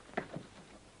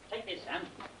 Take this, Sam.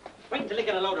 Wait till you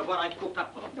get a load of what I've cooked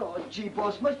up for them. Oh, gee,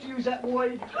 boss, must you use that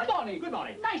word? Good morning. Good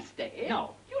morning. Nice day.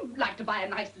 No. You You'd like to buy a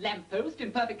nice lamppost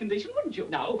in perfect condition, wouldn't you?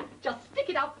 No. Just stick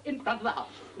it up in front of the house.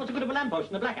 What's the good of a lamppost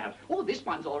in the blackout? Oh, this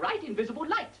one's all right, invisible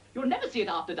light. You'll never see it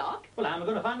after dark. Well, how am I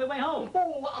going to find my way home?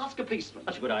 Oh, ask a policeman.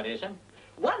 That's a good idea, Sam.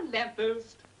 One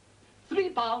lamppost,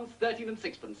 £3, 13 and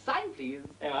sixpence. Sign, please.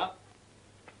 There you are.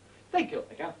 Thank you.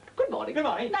 Thank you. Good morning. Good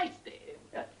morning. Nice day.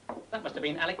 That must have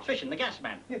been electrician, the gas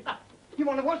man. You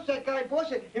want to watch that guy,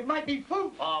 boss? It might be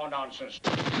food. Oh, nonsense.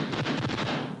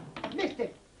 Mister,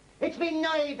 it's me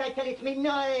knives, I tell you, it's me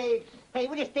knives. Hey,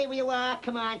 will you stay where you are?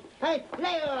 Come on. Hey,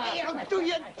 lay off. Hey, how do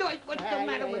you do it? What's the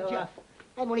matter with you?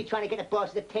 I'm only trying to get the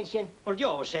boss's attention. Well, you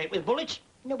always say it with bullets.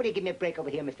 Nobody give me a break over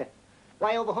here, mister.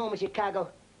 Why, over home in Chicago,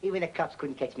 even the cops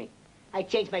couldn't catch me. I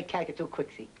changed my character too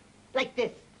quick, see? Like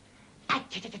this. I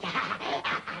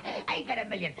got a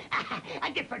million.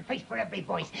 A different face for every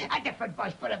voice. A different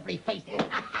voice for every face.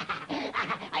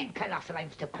 I'm colossal. I'm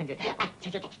stupendous.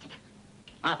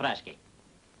 Arthur.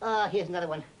 Oh, here's another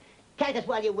one. Count us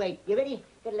while you wait. You ready?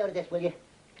 Get a load of this, will you?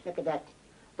 Look at that.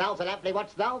 Thou's an amply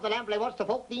watts, the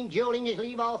 14 dueling is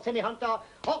leave all semi-hunter,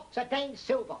 hawks a tank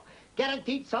silver.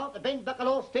 Guaranteed salt, the bend buckle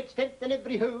all stitched in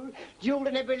every hole, jeweled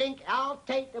in every link, all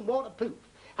taped and waterproof.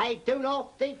 I do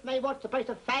not think may watch the price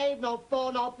of 5, nor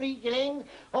 4, nor 3 shillings.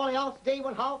 Only all today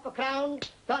 1/2 a crown,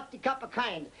 30 cup a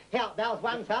kind. Here, there's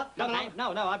one, sir. No,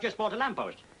 I've just bought a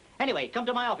lamppost. Anyway, come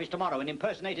to my office tomorrow and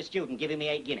impersonate a student giving me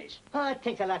 8 guineas. Oh,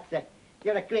 thanks a lot, sir.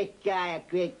 You're a great guy,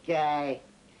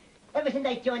 Ever since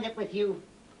I joined up with you,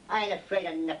 I ain't afraid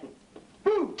of nothing.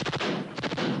 Boo! It's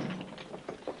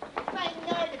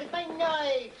my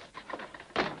knife!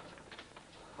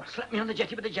 Well, slap me on the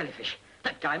jetty with a jellyfish.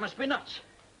 That guy must be nuts.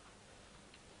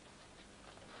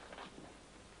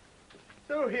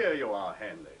 So here you are,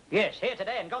 Hanley. Yes, here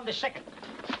today and gone this second.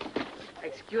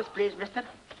 Excuse, please, mister.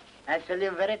 I show you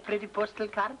a very pretty postal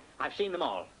card. I've seen them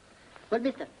all. Well,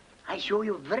 mister, I show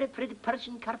you very pretty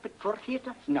Persian carpet for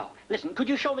theater. No. Listen, could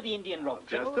you show me the Indian rope?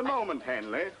 Just a moment,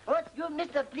 Hanley. Oh, excuse,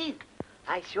 mister, please.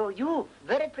 I show you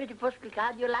very pretty postal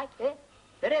card you like, eh?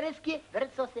 Very risky, very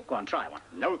saucy. Go on, try one.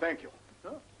 No, thank you.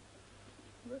 Oh.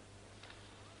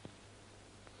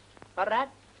 All right,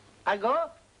 I'll go.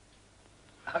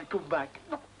 I'll come back.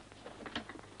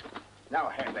 Now,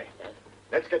 Hanley,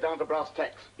 let's get down to brass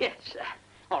tacks. Yes,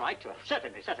 all right,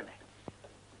 certainly.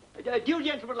 Do you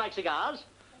gentlemen like cigars?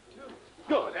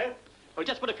 Good, eh? Well,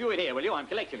 just put a few in here, will you? I'm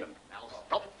collecting them. Now,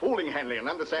 stop fooling, Hanley, and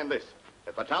understand this.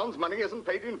 If the town's money isn't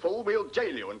paid in full, we'll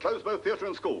jail you and close both theatre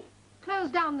and school.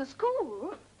 Close down the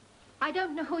school? I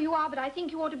don't know who you are, but I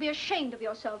think you ought to be ashamed of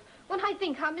yourself when I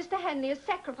think how Mr. Henley is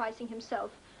sacrificing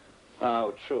himself.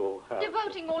 Oh, true.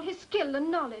 Devoting all his skill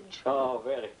and knowledge. Oh,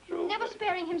 very true. Never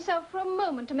sparing himself for a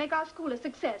moment to make our school a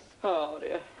success. Oh,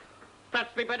 dear.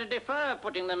 Perhaps we better defer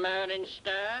putting the man in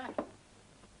stir.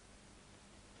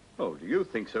 Oh, do you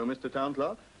think so, Mr. Town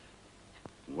Clerk?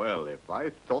 Well, if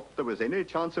I thought there was any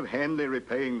chance of Hanley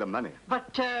repaying the money.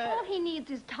 But, All he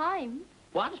needs is time.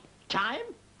 What? Time?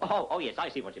 Oh, yes, I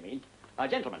see what you mean.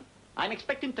 Gentlemen, I'm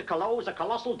expecting to close a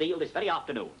colossal deal this very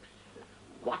afternoon.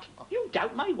 What? You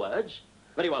doubt my words?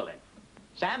 Very well, then.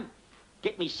 Sam,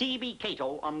 get me C.B.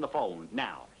 Cato on the phone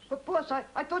now. But, boss,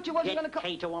 I thought you wasn't going to Get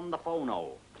Cato on the phone,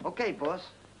 oh. Okay, boss.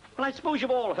 Well, I suppose you've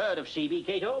all heard of C.B.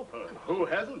 Cato. Who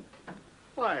hasn't?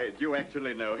 Why, do you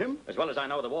actually know him? As well as I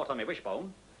know the wart on my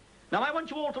wishbone. Now, I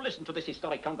want you all to listen to this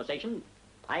historic conversation.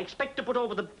 I expect to put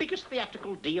over the biggest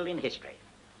theatrical deal in history.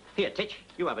 Here, Titch,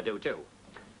 you have a do, too.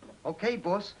 Okay,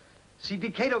 boss. C.B.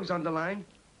 Cato's on the line.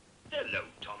 Hello,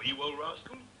 Tommy, you old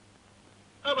rascal.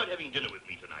 How about having dinner with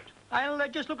me tonight? I'll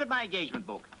just look at my engagement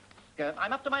book.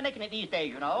 I'm up to my neck in it these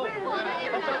days, you know.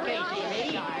 That's okay,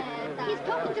 C.B. He's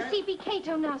talking to C.B.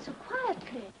 Cato now, so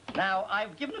quietly. Now,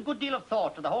 I've given a good deal of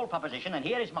thought to the whole proposition, and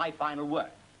here is my final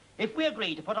word. If we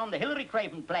agree to put on the Hilary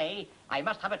Craven play, I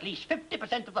must have at least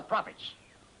 50% of the profits.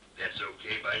 That's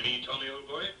okay by me, Tommy, old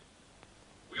boy.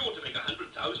 We ought to make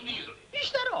 100,000 easily.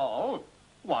 Is that all?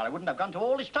 Well, I wouldn't have gone to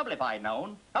all this trouble if I'd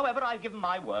known. However, I've given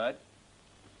my word.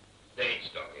 Thanks,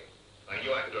 Tommy. I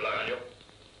knew I could rely on you.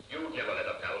 You'd never let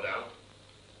a pal down.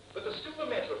 But there's still a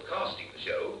matter of casting the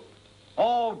show.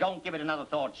 Oh, don't give it another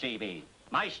thought, C.B.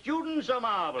 My students are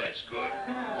marvelous. That's good.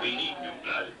 We need new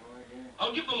blood.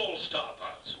 I'll give them all star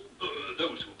parts.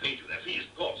 Those who paid you their fees,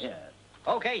 of course. Yeah.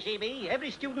 Okay, C.B.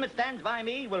 Every student that stands by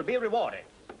me will be rewarded.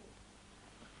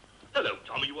 Hello,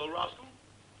 Tommy, you old rascal.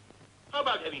 How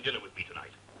about having dinner with me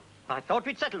tonight? I thought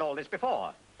we'd settled all this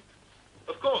before.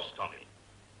 Of course, Tommy.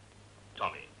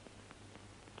 Tommy.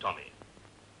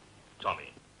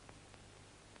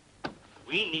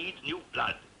 We need new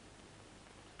blood.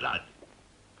 Blood.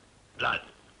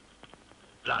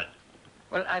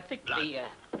 Well, I think the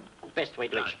best way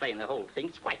to explain the whole thing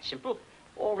is quite simple.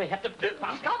 All we have to do...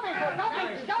 Stop it! Stop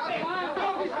it! Stop it!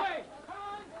 Go this way!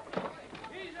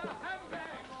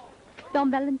 Don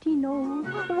Valentino,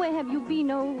 where have you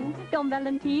been, oh? Don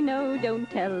Valentino, don't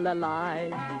tell a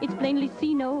lie. It's plainly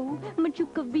seen, oh,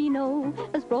 Machuca Vino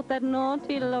has brought that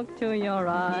naughty look to your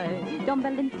eye. Don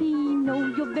Valentino,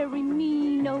 you're very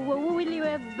mean, oh, will you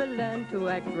ever learn to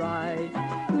act right?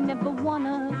 You never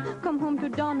wanna come home to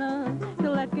Donna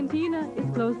till that cantina is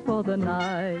closed for the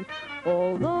night.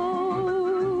 Although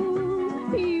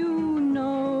you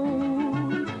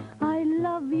know I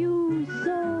love you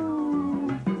so.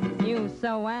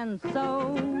 So and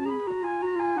so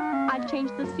I'll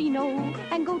change the scene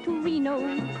and go to Reno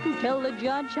to tell the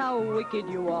judge how wicked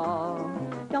you are.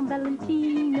 Don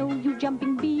Valentino, you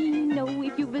jumping beano,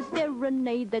 if you've a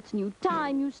serenade that's new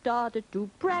time you started to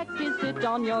practice it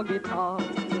on your guitar.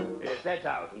 Yes, that's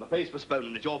out, and the play's postponed,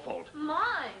 and it's your fault.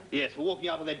 Mine? Yes, for walking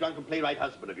out with that drunken playwright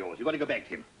husband of yours. You've got to go back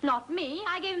to him. Not me.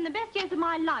 I gave him the best years of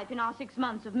my life in our 6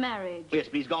 months of marriage. Yes,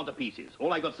 but he's gone to pieces.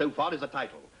 All I got so far is a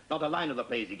title. Not a line of the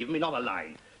plays he's given me, not a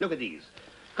line. Look at these.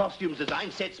 Costumes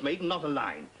designed, sets made, and not a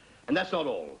line. And that's not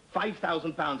all.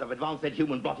 £5,000 I've advanced that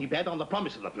human body bet on the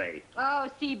promise of the play. Oh,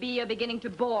 CB, you're beginning to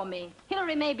bore me.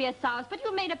 Hillary may be a souse, but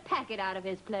you made a packet out of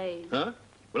his plays. Huh?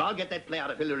 Well, I'll get that play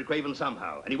out of Hilary Craven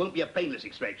somehow, and he won't be a painless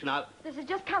extraction. This has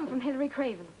just come from Hilary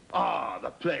Craven. Ah,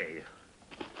 the play.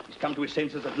 He's come to his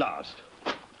senses at last.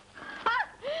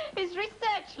 His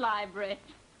research library.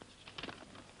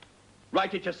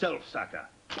 Write it yourself, sucker.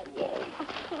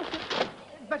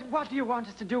 But what do you want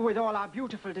us to do with all our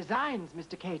beautiful designs,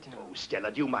 Mr. Cato? Oh,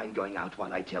 Stella, do you mind going out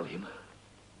while I tell him?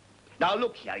 Now,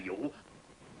 look here, you.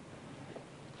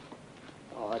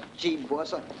 Oh, gee,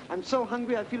 boss, I'm so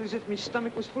hungry I feel as if my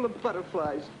stomach was full of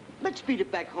butterflies. Let's beat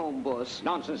it back home, boss.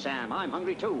 Nonsense, Sam. I'm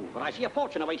hungry, too. But I see a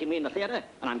fortune awaiting me in the theater,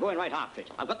 and I'm going right after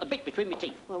it. I've got the bit between my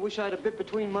teeth. I wish I had a bit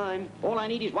between mine. All I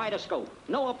need is wider scope.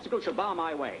 No obstacle shall bar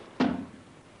my way.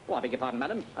 Oh, I beg your pardon,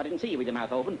 madam. I didn't see you with your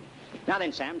mouth open. Now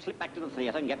then, Sam, slip back to the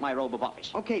theater and get my robe of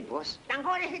office. Okay, boss.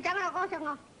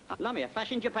 Lumia,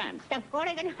 flash in Japan.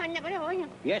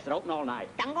 Yes, they're open all night.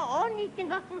 Oh,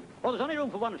 there's only room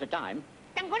for one at a time.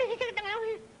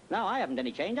 No, I haven't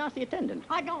any change. Ask the attendant.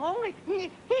 Well,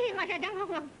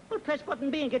 press button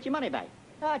B and get your money back.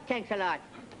 Oh, thanks a lot.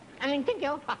 Thank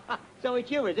you. So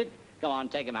it's you, is it? Go on,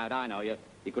 take him out. I know you.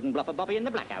 You couldn't bluff a Bobby in the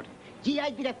blackout. Gee,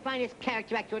 I'd be the finest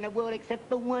character actor in the world except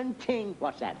for one thing.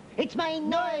 What's that? It's my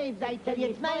knives, I tell you.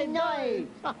 It's my knives.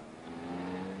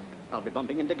 I'll be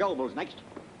bumping into Goebbels next.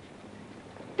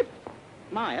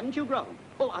 My, haven't you grown?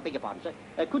 Oh, I beg your pardon,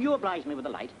 sir. Could you oblige me with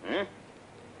the light? Eh?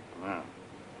 Well.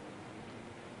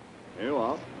 Here you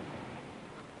are.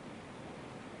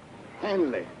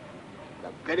 Henley, the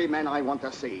very man I want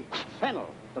to see.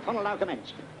 Fennel, the funnel now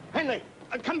commenced. Henley,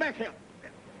 come back here.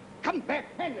 Come back,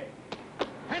 Henley.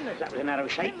 Henley. That was a narrow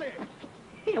shape. Henley.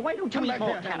 Here, why don't you eat more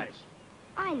here, carrots?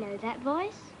 I know that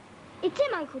voice. It's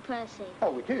him, Uncle Percy.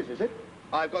 Oh, it is it?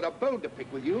 I've got a bone to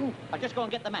pick with you. I'll just go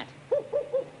and get the mat.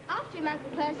 After him,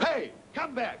 Uncle Percy. Hey,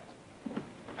 come back.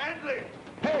 Henley.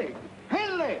 Hey,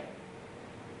 Henley.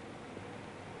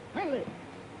 Henley.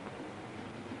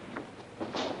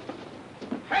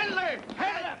 Henley.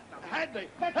 Henley.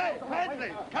 Henley. Hey,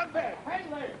 Henley, come back.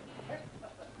 Henley.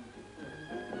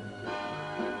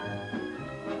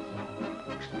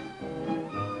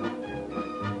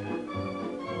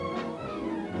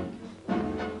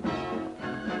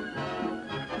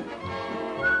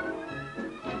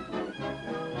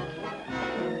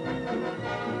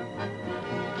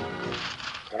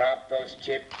 Drop those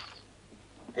chips.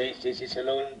 This is his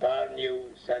Saloon Bar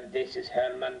News, and this is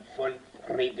Herman Fulf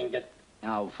reading it.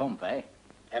 Now, Fump, eh?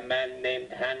 A man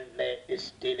named Handley is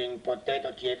stealing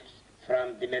potato chips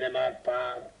from the Miramar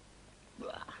Bar.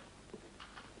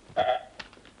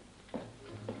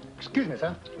 Excuse me,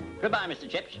 sir. Goodbye, Mr.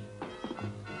 Chips.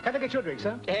 Can I get your drink,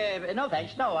 sir? No,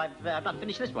 thanks. No, I've not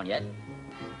finished this one yet.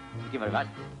 Thank you very much.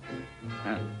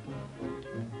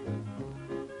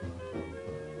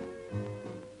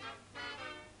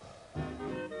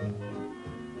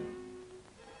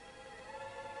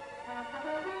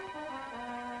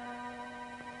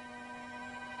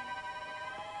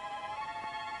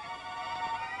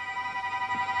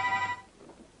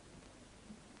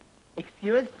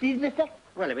 Excuse, please, mister?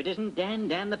 Well, if it isn't Dan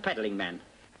the peddling man.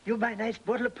 You buy a nice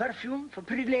bottle of perfume for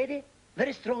pretty lady?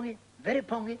 Very strongy, very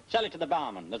pongy. Sell it to the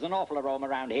barman. There's an awful aroma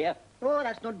around here. Oh,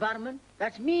 that's not barman.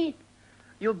 That's me.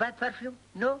 You buy perfume?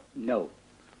 No? No.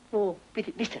 Oh,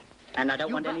 pity, mister. And I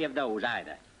don't want any of those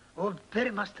either. Oh, very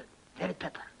mustard, very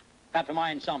pepper. That for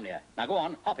my insomnia. Now go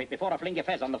on, hop it before I fling your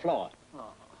fez on the floor.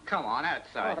 Come on,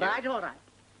 outside. All right.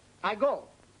 I go.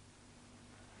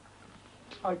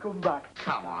 I come back.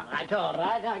 Come on, that's all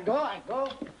right. I go.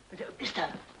 Mister.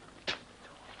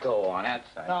 Go on,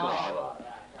 outside. Go Oh. on.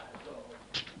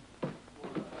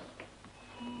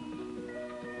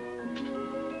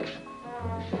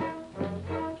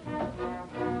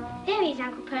 There he is,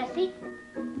 Uncle Percy.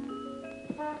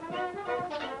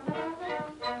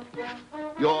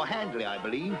 You're Handley, I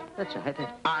believe. That's all right.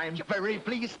 I'm very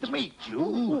pleased to meet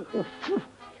you. Whew.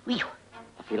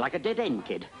 I feel like a dead end,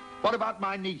 kid. What about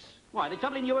my niece? Why, they're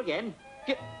troubling you again?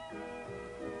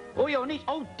 Oh, your niece?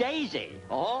 Oh, Daisy.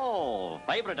 Oh,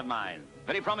 favourite of mine.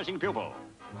 Very promising pupil.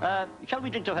 Shall we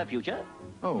drink to her future?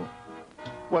 Oh.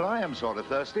 Well, I am sort of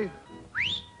thirsty.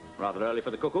 Rather early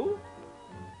for the cuckoo.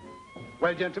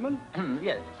 Well, gentlemen?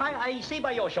 Yes. I see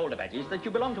by your shoulder badges that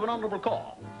you belong to an honourable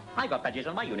corps. I got badges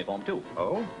on my uniform, too.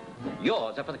 Oh?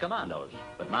 Yours are for the commandos,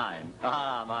 but mine.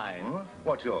 Ah, mine. Huh?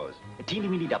 What's yours? A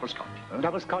teeny-weeny double scotch. Huh?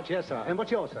 Double scotch, yes, sir. And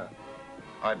what's yours, sir?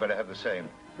 I'd better have the same.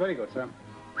 Very good, sir.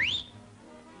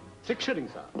 6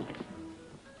 shillings, sir.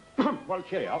 Well,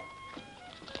 cheery up.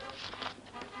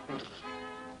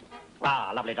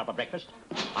 Ah, lovely drop of breakfast.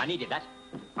 I needed that.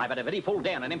 I've had a very full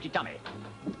day on an empty tummy.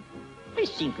 I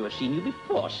seem to have seen you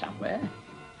before somewhere.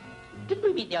 Didn't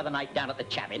we meet the other night down at the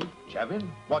Chavin? Chavin?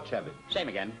 What Chavin? Same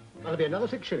again. That'll be another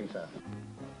 6 shillings, sir.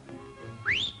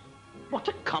 What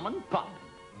a common pub.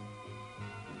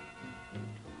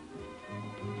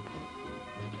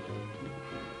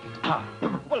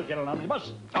 Well, get along, you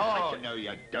must. Oh, no,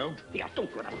 you don't. Yeah,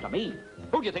 don't run after me.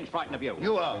 Who do you think's frightened of you?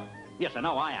 You are. Yes, I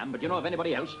know I am, but you know of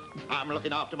anybody else? I'm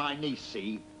looking after my niece,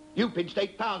 see? You pinched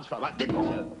 £8 from her, didn't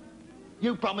you?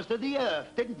 You promised her the earth,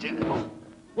 didn't you?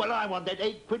 Well, I want that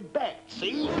 8 quid back,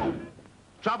 see?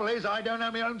 Trouble is, I don't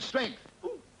have my own strength.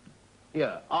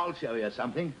 Here, I'll show you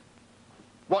something.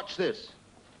 Watch this.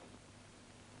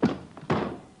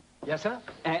 Yes, sir?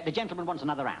 The gentleman wants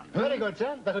another round. Very good,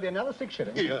 sir. That'll be another 6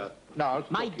 shillings. Yeah. Now,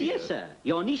 My dear sir,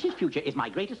 your niece's future is my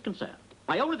greatest concern.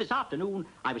 I only this afternoon,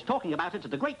 I was talking about it to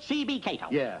the great C.B. Cato.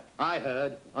 Yeah, I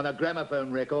heard. On a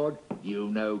gramophone record, you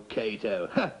know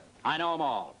Cato. I know them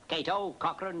all. Cato,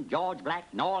 Cochrane, George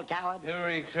Black, Noel Coward.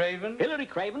 Hilary Craven? Hilary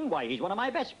Craven? Why, he's one of my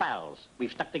best pals.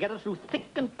 We've stuck together through thick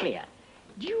and clear.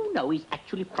 Do you know he's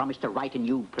actually promised to write a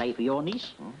new play for your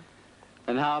niece?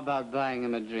 And how about buying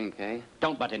him a drink, eh?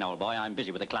 Don't butt in, old boy. I'm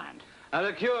busy with a client. A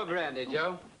liqueur brandy,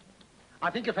 Joe. I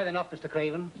think you've had enough, Mr.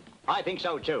 Craven. I think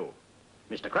so, too.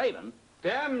 Mr. Craven?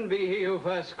 Damned be he who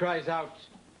first cries out,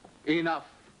 enough.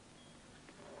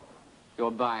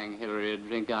 You're buying Hilary a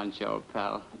drink, aren't you, old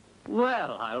pal?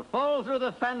 Well, I'll fall through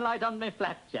the fanlight on my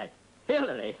flapjack.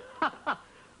 Hilary,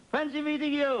 fancy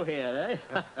meeting you here,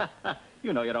 eh?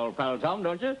 You know your old pal Tom,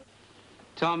 don't you?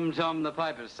 Tom the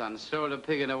piper's son stole a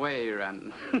pig and away he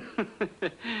ran.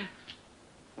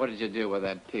 What did you do with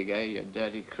that pig, eh, you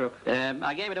dirty crook?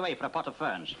 I gave it away for a pot of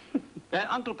ferns.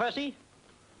 Uncle Percy,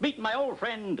 meet my old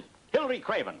friend, Hilary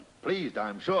Craven. Pleased,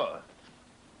 I'm sure.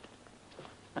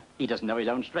 He doesn't know his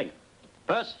own strength.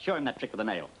 First, show him that trick with the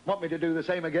nail. Want me to do the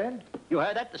same again? You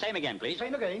heard that? The same again, please.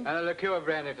 Same again. And a liqueur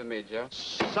brandy for me, Joe.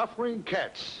 Suffering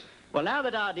cats. Well, now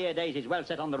that our dear Daisy's well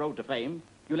set on the road to fame,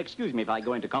 you'll excuse me if I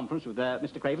go into conference with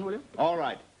Mr. Craven, will you? All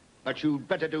right. But you'd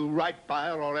better do right by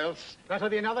her or else... That'll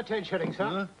be another 10 shillings, sir.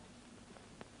 Huh?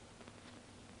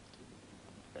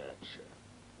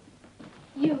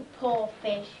 You poor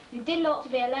fish. You didn't ought to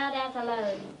be allowed out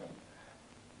alone.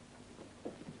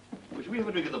 Should we have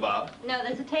a drink at the bar? No,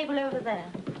 there's a table over there.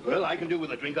 Well, I can do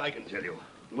with a drink, I can tell you.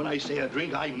 When I say a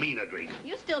drink, I mean a drink.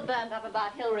 You're still burned up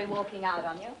about Hilary walking out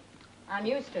on you. I'm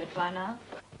used to it by now.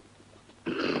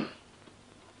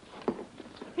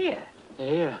 Here.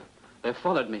 Here. They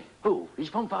followed me. Who? He's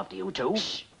pumped after you, too?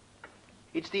 Shh.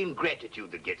 It's the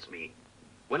ingratitude that gets me.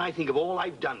 When I think of all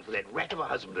I've done for that rat of a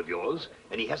husband of yours,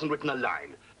 and he hasn't written a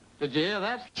line. Did you hear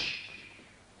that?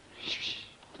 Shh.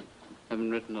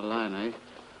 Haven't written a line, eh?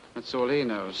 That's all he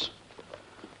knows.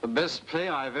 The best play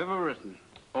I've ever written.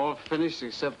 All finished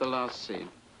except the last scene.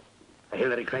 A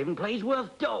Hilary Craven play's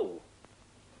worth dough.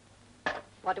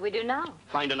 What do we do now?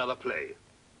 Find another play.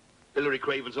 Hilary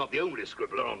Craven's not the only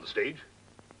scribbler on the stage.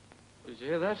 Did you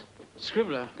hear that?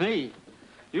 Scribbler, me.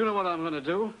 You know what I'm going to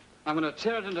do? I'm going to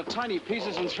tear it into tiny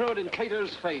pieces and throw it in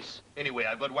Cato's face. Anyway,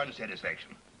 I've got one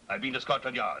satisfaction. I've been to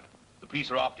Scotland Yard. The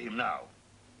police are after him now.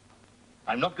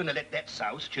 I'm not going to let that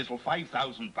souse chisel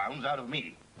 £5,000 out of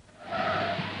me.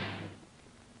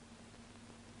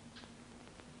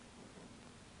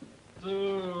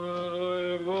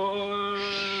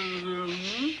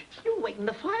 You're waking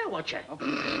the fire watcher.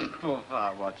 Oh,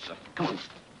 fire watcher. Come on.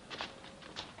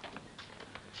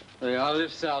 Our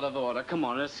lift's out of order. Come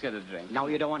on, let's get a drink. No,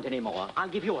 you don't want any more. I'll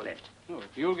give you a lift. Oh,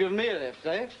 if you'll give me a lift,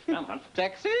 eh? Come on.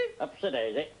 Taxi? Up the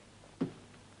daisy.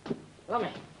 Lummy,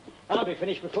 I'll be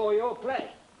finished before your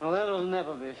play. Oh, that'll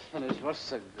never be finished. What's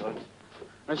the good?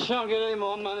 I shan't get any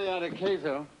more money out of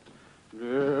Cato.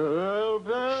 Girl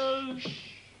bells.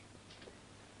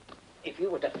 If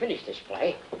you were to finish this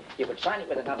play, you could sign it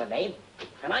with another name,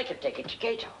 and I could take it to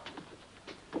Cato.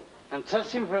 And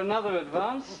touch him for another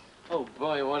advance? Oh,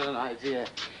 boy, what an idea.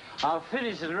 I'll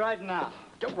finish it right now.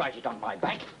 Don't write it on my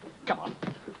back. Come on.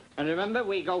 And remember,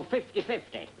 we go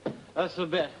 50-50. That's the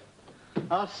bet.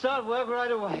 I'll start work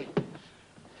right away.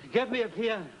 Get me a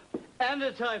piano and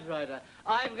a typewriter.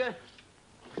 I'm going...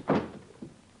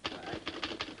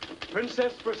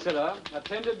 Princess Priscilla,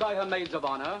 attended by her maids of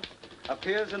honor,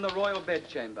 appears in the royal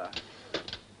bedchamber.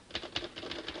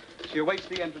 She awaits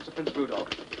the entrance of Prince Rudolph.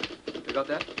 You got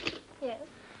that? Yes.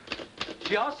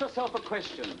 She asks herself a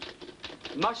question.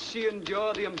 Must she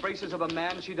endure the embraces of a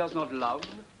man she does not love?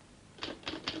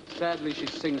 Sadly, she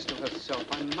sings to herself,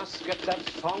 I must get that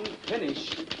song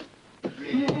finished. Over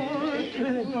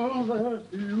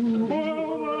to you,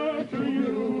 over to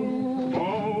you,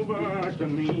 over to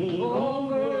me,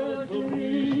 over to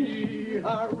me,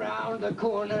 around the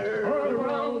corner,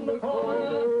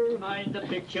 behind the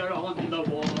picture on the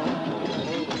wall.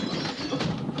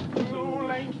 Too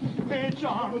late, it's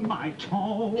on my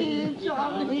toe, It's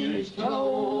on his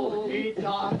toe, it's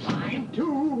on mine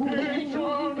too, it's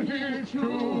on his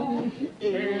too,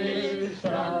 it's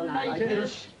the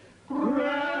lightest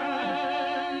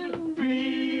grand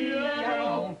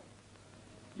piano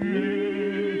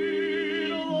in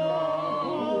the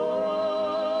world.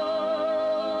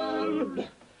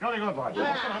 Jolly good, boys.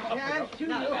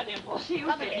 Now, boss,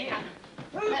 you sit here.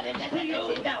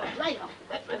 Sit down, right off.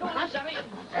 I'm sorry.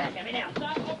 Get me down.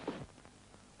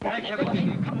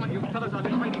 Come on, you fellas, I've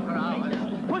been waiting for hours.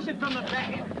 Push it from the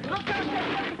back. Look out,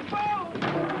 boom!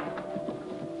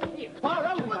 Far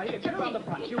over here, get around the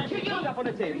front. You get up on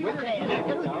the table. Get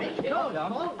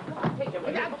down. Take it.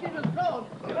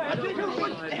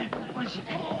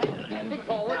 Big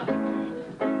forward.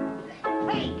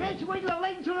 Hey, can't you wait till the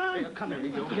legs around? Hey, come here,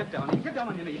 you. Get down. Get down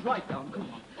on your knees. Right down. Come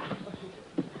on.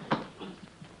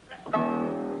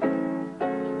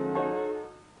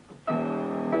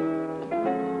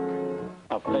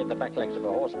 I've played the back legs of a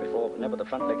horse before, but never the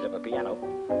front legs of a piano.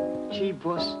 Gee,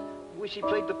 boss, wish he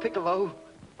played the piccolo.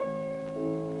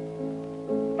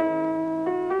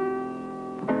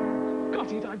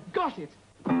 Got it, I've got it.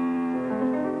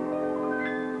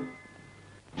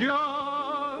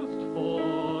 Just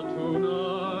for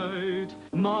tonight,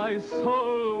 my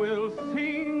soul will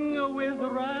sing with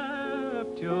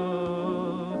rapture.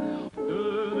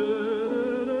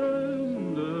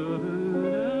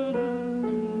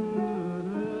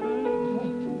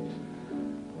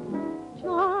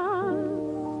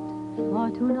 For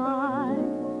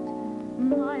tonight,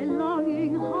 my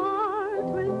longing heart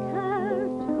will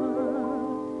capture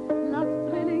love's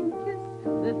thrilling kiss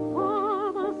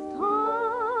before the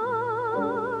stars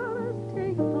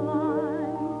take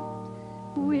flight.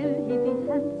 Will he be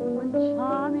handsome and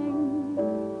charming,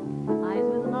 eyes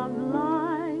with love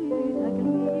light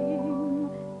agleam,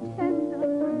 tender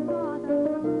but rather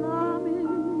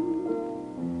alarming,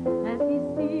 as he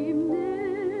seemed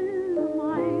in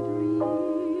my dream?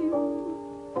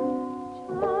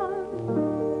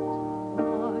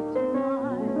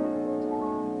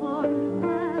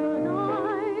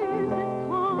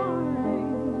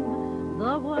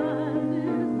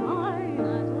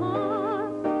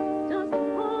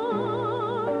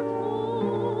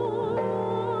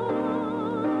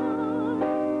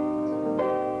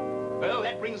 Well,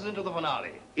 that brings us into the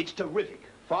finale. It's terrific.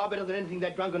 Far better than anything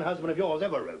that drunken husband of yours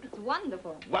ever wrote. It's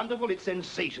wonderful. Wonderful, it's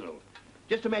sensational.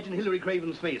 Just imagine Hilary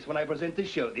Craven's face when I present this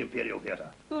show at the Imperial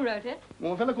Theatre. Who wrote it?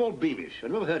 Well, a fellow called Beamish.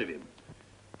 I've never heard of him.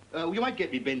 You might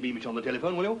get me Ben Beamish on the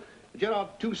telephone, will you?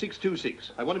 Gerard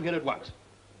 2626. I want him here at once.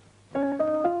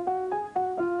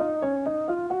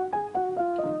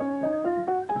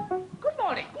 Good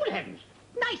morning. Good heavens.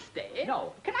 Nice day.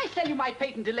 No. Can I sell you my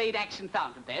patent delayed action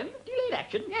fountain pen? Delayed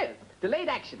action? Yes. Delayed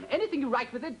action. Anything you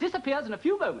write with it disappears in a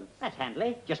few moments. That's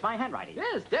handy. Just my handwriting.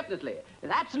 Yes, definitely.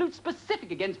 It's absolute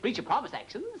specific against breach of promise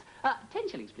actions. 10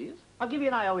 shillings, please. I'll give you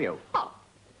an IOU. Oh,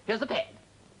 here's the pen.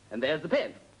 And there's the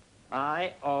pen.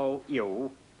 I owe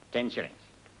you 10 shillings.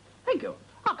 Thank you.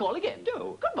 I'll call again.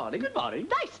 Do. Good morning. Good morning.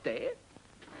 Nice day.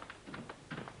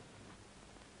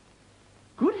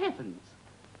 Good heavens.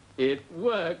 It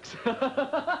works.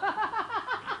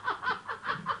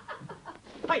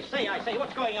 I say,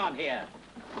 what's going on here?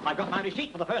 I've got my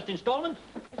receipt for the first installment.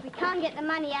 If we can't get the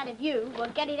money out of you, we'll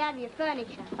get it out of your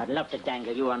furniture. I'd love to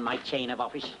dangle you on my chain of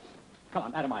office. Come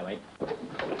on, out of my way.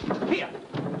 Here,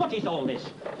 what is all this?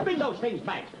 Bring those things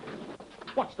back.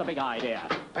 What's the big idea?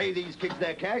 Pay these kids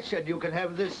their cash and you can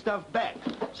have this stuff back.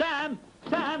 Sam!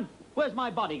 Sam! Where's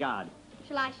my bodyguard?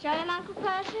 Shall I show him, Uncle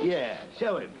Percy? Yeah,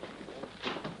 show him.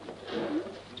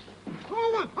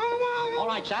 All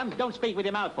right, Sam, don't speak with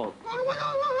your mouth full.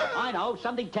 I know,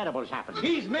 something terrible's happened.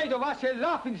 He's made of us a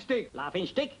laughing stick. Laughing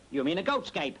stick? You mean a goat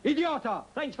scape? Idiota!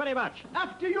 Thanks very much.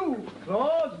 After you.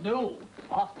 Claude, no.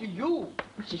 After you.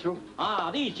 Cicero.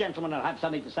 Ah, these gentlemen will have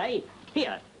something to say.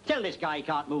 Here, tell this guy he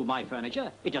can't move my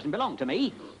furniture. It doesn't belong to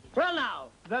me. Well, now,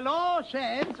 the law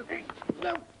says...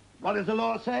 What does the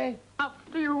law say?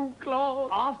 After you, Claude.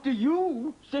 After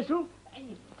you, Cecil.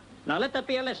 Now, let that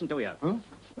be a lesson to you. Huh?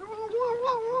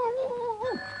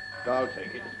 I'll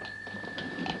take it.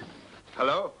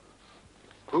 Hello?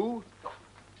 Who?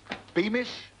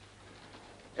 Beamish?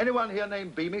 Anyone here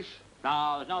named Beamish?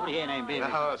 No, there's nobody here named Beamish.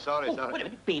 Oh, sorry. Wait a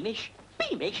minute, Beamish?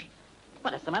 Beamish?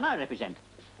 Well, that's the man I represent.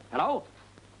 Hello?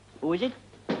 Who is it?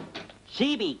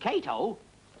 C.B. Cato?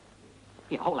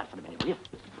 Here, hold that for a minute, will you?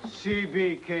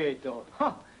 C.B. Cato.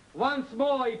 Huh. Once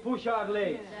more he push our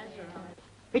legs.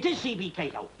 It is C.B.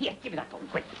 Cato. Here, give me that phone,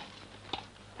 quick.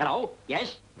 Hello?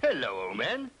 Yes? Hello, old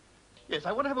man. Yes,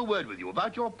 I want to have a word with you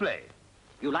about your play.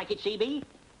 You like it, C.B.?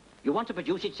 You want to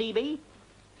produce it, C.B.?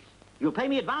 You'll pay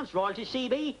me advance royalties,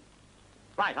 C.B.?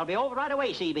 Right, I'll be over right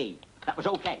away, C.B. That was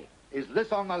okay. Is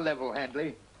this on the level,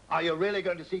 Handley? Are you really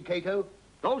going to see Cato?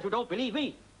 Those who don't believe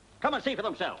me, come and see for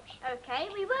themselves. Okay,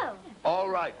 we will. All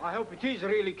right. I hope it is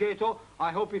really Cato.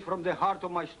 I hope it from the heart of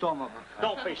my stomach.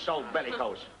 Don't be so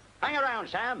bellicose. Hang around,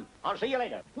 Sam. I'll see you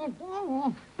later.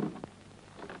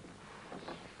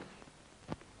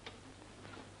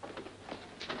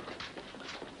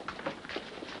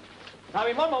 Now,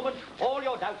 in one moment, all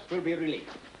your doubts will be relieved.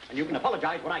 And you can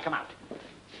apologize when I come out.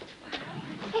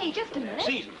 Hey, just a minute.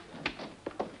 Season.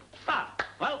 Ah,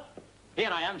 well, here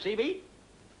I am, C.B.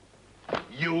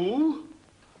 You?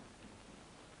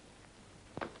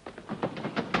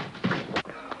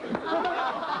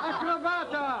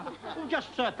 Acrobata!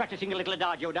 Just practicing a little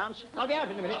adagio dance. I'll be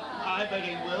out in a minute. I bet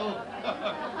he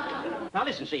will. Now,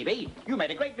 listen, C.B., you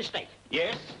made a great mistake.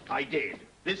 Yes, I did.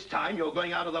 This time you're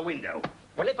going out of the window.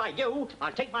 Well, if I do,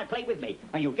 I'll take my play with me,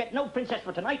 and you'll get no princess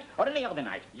for tonight or any other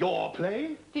night. Your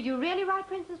play? Did you really write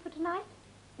Princess for tonight?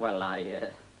 Well,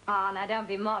 Oh, now don't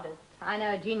be modest. I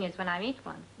know a genius when I meet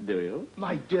one. Do you?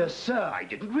 My dear sir, I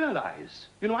didn't realize.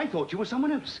 You know, I thought you were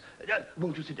someone else.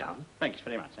 Won't you sit down? Thanks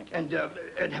very much, thank you.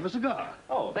 And have a cigar.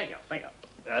 Oh, thank you, thank you.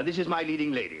 This is my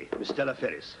leading lady, Miss Stella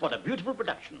Ferris. What a beautiful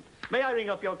production. May I ring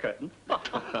up your curtain?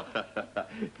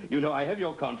 You know, I have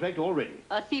your contract already.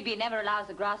 CB never allows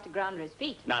the grass to grow under his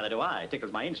feet. Neither do I. It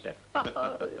tickles my instep.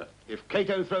 If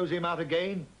Cato throws him out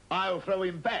again, I'll throw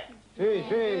him back.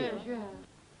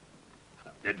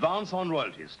 Advance on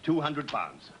royalties, £200.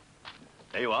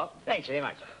 There you are. Thanks very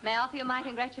much. May I offer you my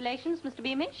congratulations, Mr.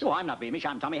 Beamish? Oh, I'm not Beamish,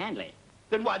 I'm Tommy Handley.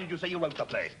 Then why did you say you wrote the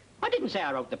play? I didn't say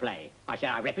I wrote the play. I said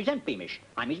I represent Beamish.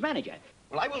 I'm his manager.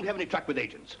 Well, I won't have any truck with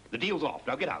agents. The deal's off.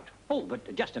 Now get out. Oh,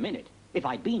 but just a minute. If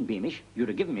I'd been Beamish, you'd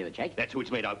have given me the check. That's who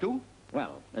it's made out to?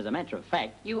 Well, as a matter of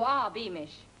fact... You are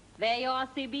Beamish. There you are,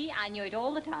 CB. I knew it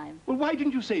all the time. Well, why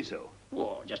didn't you say so?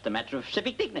 Oh, just a matter of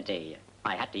civic dignity.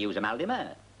 I had to use a mal de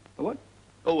mer. What?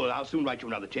 Oh, well, I'll soon write you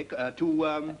another check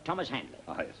to, Thomas Handley.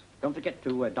 Ah, yes. Don't forget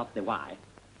to dot the Y.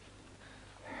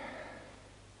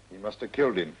 He must have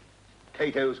killed him.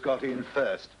 Cato's got in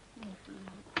first.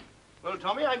 Well,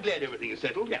 Tommy, I'm glad everything is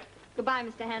settled. Yeah. Goodbye,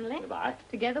 Mr. Handley. Goodbye.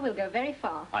 Together we'll go very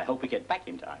far. I hope we get back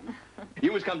in time.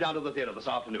 You must come down to the theatre this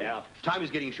afternoon. Yeah. Time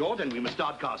is getting short and we must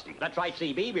start casting. That's right,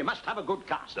 CB. We must have a good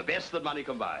cast. The best that money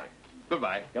can buy.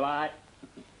 Goodbye. Goodbye.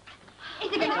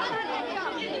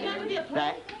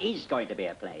 There is going to be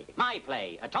a play. My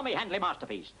play, a Tommy Handley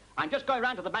masterpiece. I'm just going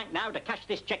round to the bank now to cash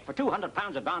this cheque for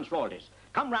 £200 advance royalties.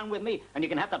 Come round with me and you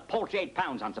can have that paltry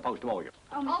 £8 I'm supposed to owe you.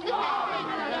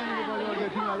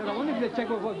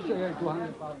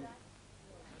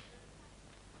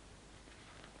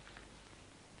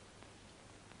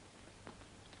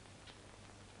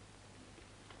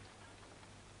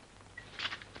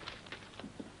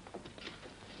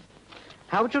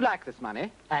 How would you like this money?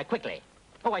 Quickly.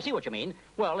 Oh, I see what you mean.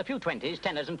 Well, a few 20s,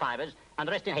 10s and 5s, and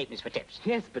the rest in halfpennies for tips.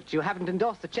 Yes, but you haven't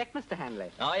endorsed the cheque, Mr.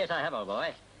 Handley. Oh, yes, I have, old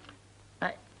boy.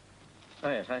 Oh,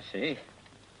 yes, I see.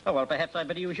 Oh, well, perhaps I'd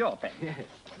better use your pen. Yes.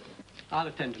 I'll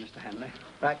attend to Mr. Handley.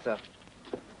 Right, sir.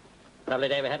 Lovely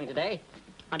day we're having today.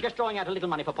 I'm just drawing out a little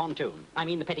money for pontoon. I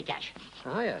mean the petty cash.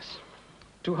 Ah, yes.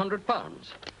 £200.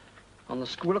 On the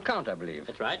school account, I believe.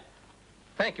 That's right.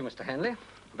 Thank you, Mr. Handley.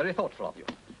 Very thoughtful of you.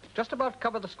 Just about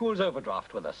cover the school's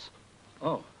overdraft with us.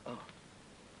 Oh.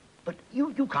 But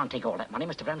you can't take all that money,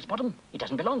 Mr. Ramsbottom. It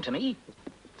doesn't belong to me.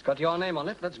 It's got your name on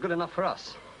it. That's good enough for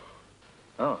us.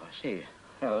 Oh, I see.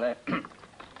 Well,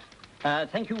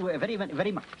 thank you very,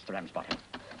 very much, Mr. Ramsbottom.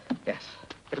 Yes.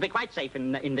 It'll be quite safe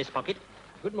in this pocket.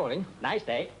 Good morning. Nice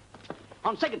day.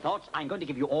 On second thoughts, I'm going to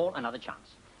give you all another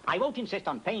chance. I won't insist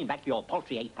on paying back your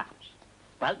paltry £8.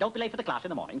 Well, don't be late for the class in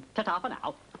the morning. Ta-ta for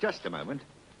now. Just a moment.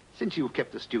 Since you've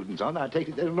kept the students on, I take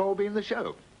it they'll all be in the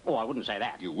show. Oh, I wouldn't say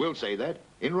that. You will say that,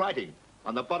 in writing,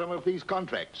 on the bottom of these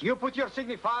contracts. You put your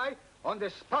signify on the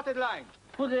spotted line.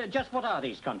 Well, just what are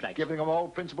these contracts? Giving them all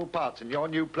principal parts in your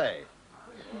new play.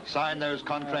 Sign those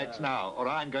contracts now, or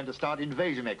I'm going to start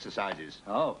invasion exercises.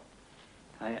 Oh.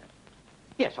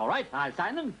 Yes, all right. I'll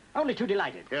sign them. Only too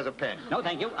delighted. Here's a pen. No,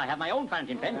 thank you. I have my own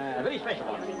fountain pen. A very special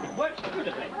one. It works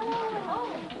beautifully.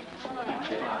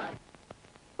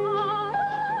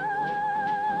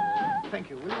 Thank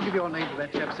you. Will you give your name to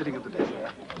that chap sitting at the desk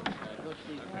there?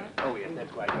 Oh, yes,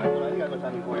 that's quite right. Well, I think I've got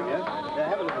something for you, yes?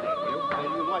 Have a look at that, will you?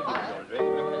 You'll like this,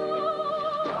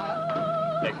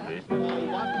 Next, please. No,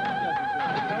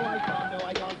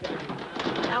 I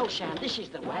can't. Now, Sam, this is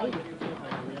the way.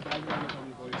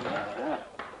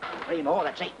 3 more,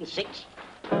 that's 8 and 6.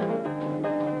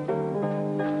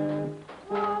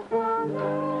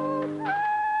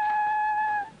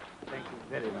 Thank you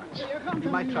very much. You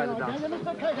might try the dance.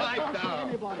 Pipe down.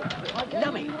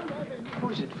 Dummy.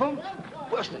 Who's it, Funk?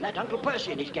 Worse than that, Uncle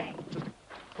Percy and his gang.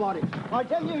 Body. I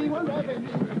tell you, he won't have it.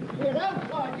 Here,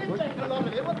 outside, you take a lot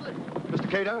of it. Mr.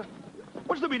 Cato,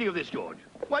 what's the meaning of this, George?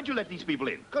 Why'd you let these people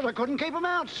in? Because I couldn't keep them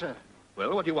out, sir.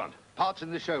 Well, what do you want? Parts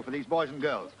in the show for these boys and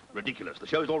girls. Ridiculous. The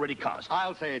show's already cast.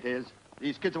 I'll say it is.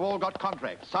 These kids have all got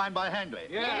contracts, signed by Handley.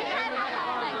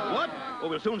 What? Well,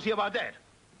 we'll soon see about that.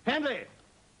 Handley!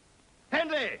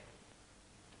 Handley!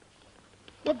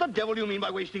 What the devil do you mean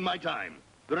by wasting my time?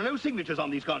 There are no signatures on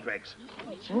these contracts.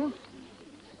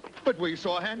 But we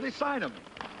saw Handley sign them.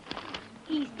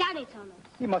 He's done it on us.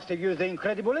 He must have used the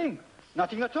incredible ink.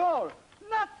 Nothing at all.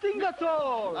 Nothing at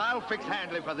all. I'll fix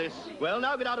Handley for this. Well,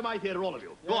 now get out of my theater, all of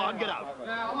you. Go on, get out.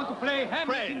 I want to play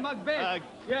Hamlet Fred, in Macbeth.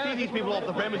 see these people off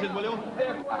the premises, will you?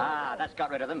 Ah, that's got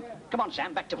rid of them. Come on,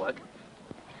 Sam, back to work.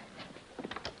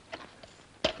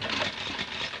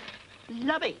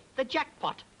 Lovely, the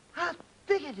jackpot. Hot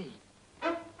diggity.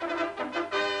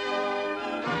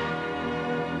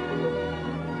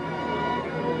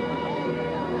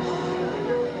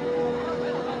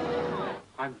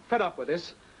 I'm fed up with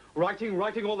this. Writing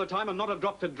all the time and not a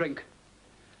drop to drink.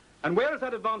 And where is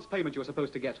that advance payment you're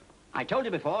supposed to get? I told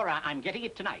you before, I'm getting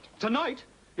it tonight. Tonight?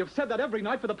 You've said that every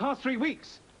night for the past 3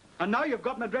 weeks. And now you've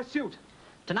got an address suit.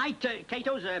 Tonight,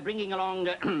 Cato's bringing along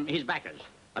his backers.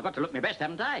 I've got to look my best,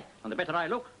 haven't I? And the better I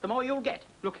look, the more you'll get.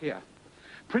 Look here.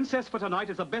 Princess for Tonight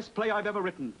is the best play I've ever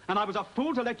written. And I was a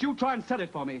fool to let you try and sell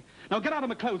it for me. Now get out of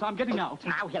my clothes. I'm getting out.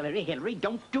 Now, Hilary,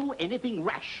 don't do anything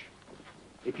rash.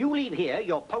 If you leave here,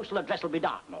 your postal address will be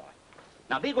Dartmoor.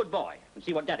 Now, be a good boy and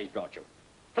see what Daddy's brought you.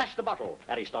 Flash the bottle,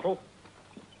 Aristotle.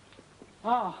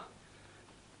 Ah.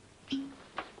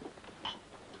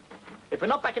 If we're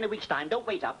not back in a week's time, don't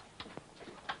wait up.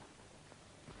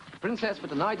 Princess for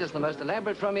Tonight is the most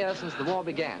elaborate premiere since the war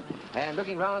began. And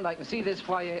looking round, I can see this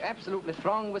foyer absolutely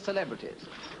thronged with celebrities.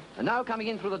 And now coming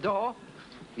in through the door,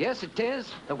 yes, it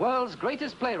is the world's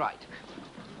greatest playwright.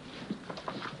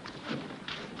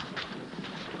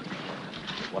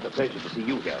 What a pleasure to see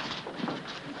you here.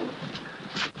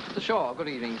 Mr. Shaw, good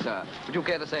evening, sir. Would you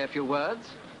care to say a few words?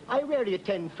 I rarely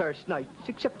attend first nights,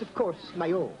 except, of course,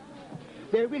 my own.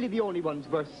 They're really the only ones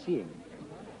worth seeing.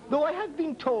 Though I have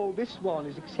been told this one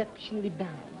is exceptionally bad.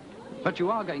 But you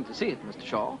are going to see it, Mr.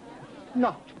 Shaw.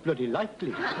 Not bloody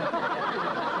likely.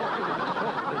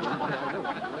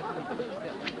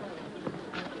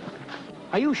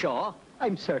 Are you sure?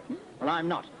 I'm certain. Well, I'm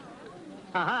not.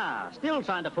 Aha, still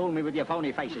trying to fool me with your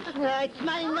phony faces. It's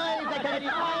my noise, I tell you,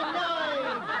 it's my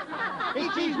noise!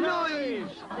 It's his noise!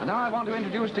 And now I want to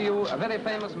introduce to you a very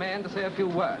famous man to say a few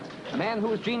words. A man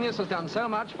whose genius has done so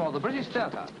much for the British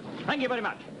theatre. Thank you very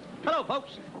much. Hello,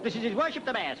 folks. This is His Worship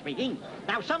the Mayor speaking.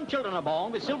 Now, some children are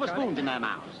born with silver spoons in their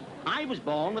mouths. I was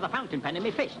born with a fountain pen in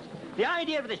my fist. The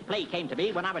idea of this play came to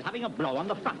me when I was having a blow on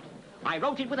the front. I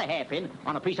wrote it with a hairpin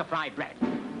on a piece of fried bread.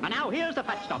 And now here's the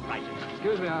fat stock prices.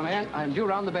 Excuse me, my man. I'm due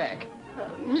round the back.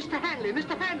 Mr.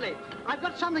 Handley, I've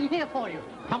got something here for you.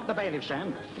 Pump the bailiff,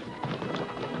 Sam.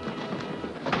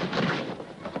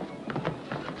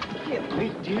 Dear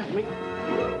me, dear me.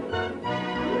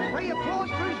 Pray applause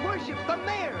for His Worship, the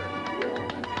Mayor.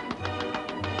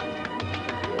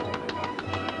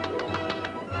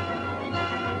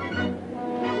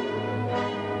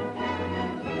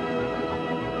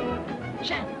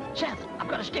 Sam, I've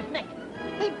got a stiff neck.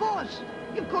 Hey, boss,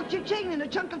 you've caught your chain in a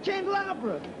chunk of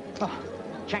candelabra. Oh,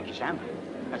 thank you, Sam.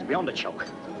 That's beyond a choke.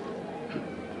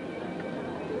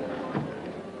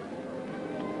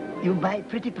 You buy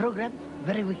pretty program?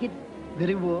 Very wicked,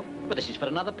 very warm. But this is for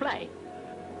another play.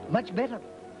 Much better.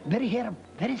 Very harem,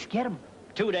 very scarum.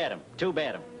 Two dare 'em, two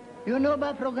bear 'em. You know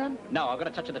about program? No, I've got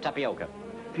a touch of the tapioca.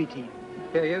 Pity.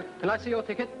 Here, you. Can I see your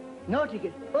ticket? No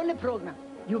ticket, only program.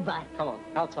 You buy. Come on,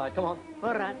 outside, come on.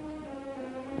 All right.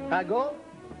 I go?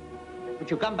 But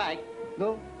you come back.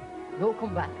 No, no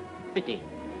come back. Pity.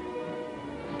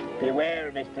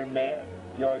 Beware, Mr. Mayor.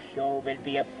 Your show will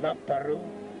be a flopperoo.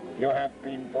 You have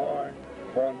been born.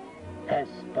 One has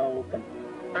spoken.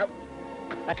 Out.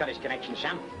 That got his connection,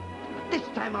 Sam. This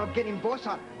time I'll get him, boss.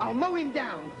 I'll mow him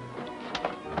down.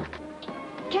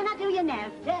 Can I do your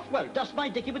nails, sir? Well, dust my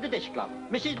dicky with the dish cloth.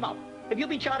 Mrs. Mop, have you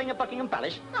been charting at Buckingham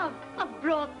Palace? I've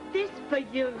brought this for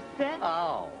you, sir.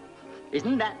 Oh,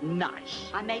 isn't that nice?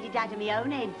 I made it out of my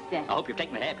own head, sir. I hope you've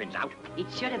taken the hairpins out.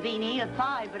 It should have been eel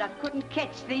pie, but I couldn't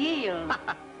catch the eel.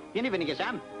 You need vinegar,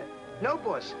 Sam? No,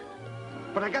 boss.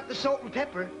 But I got the salt and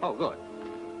pepper. Oh, good.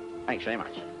 Thanks very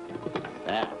much.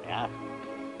 There we are.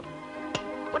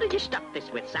 What did you stuff this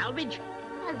with, salvage?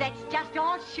 Well, that's just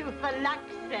horseshoe for luck,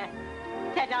 sir.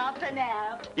 Ta-da for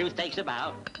now. Youth takes a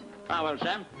bow. Ah, well,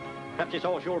 Sam, perhaps this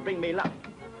horseshoe will bring me luck.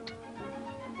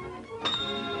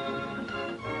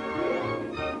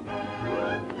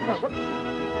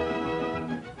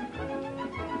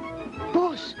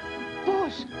 Boss!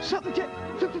 Boss! Something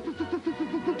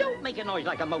to... Don't make a noise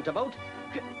like a motorboat.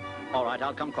 All right,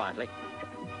 I'll come quietly.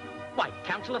 Why,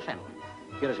 Councillor Fennel,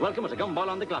 you're as welcome as a gumball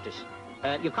on the glottis.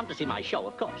 You've come to see my show,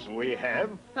 of course. We have.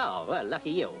 Oh, well,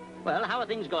 lucky you. Well, how are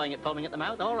things going at Foaming at the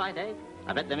Mouth? All right, eh?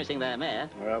 I bet they're missing their mayor.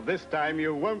 Well, this time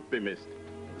you won't be missed.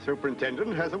 The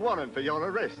superintendent has a warrant for your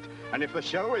arrest. And if the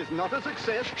show is not a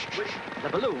success... The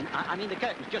balloon, I mean the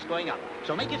curtain's just going up.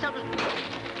 So make yourself as...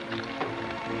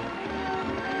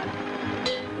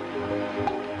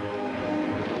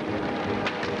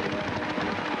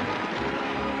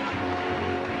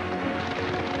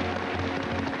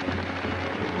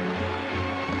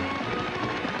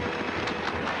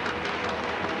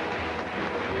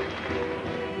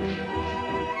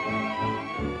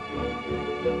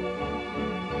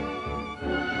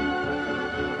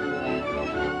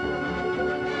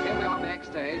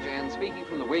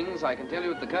 Wings, I can tell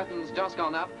you that the curtain's just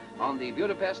gone up on the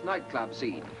Budapest nightclub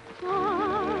scene. For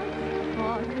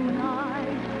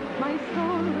tonight, my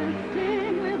soul will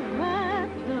sing with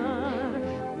laughter.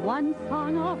 One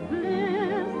song of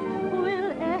bliss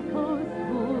will echo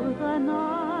through the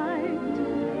night.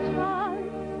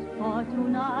 Just for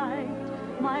tonight,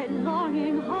 my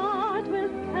longing heart will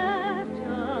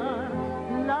capture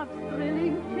love's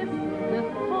thrilling kiss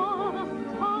before the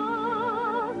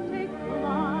stars take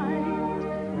flight.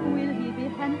 Will he be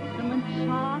handsome and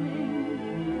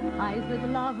charming, eyes with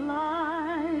love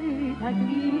light that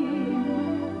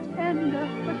gleam, tender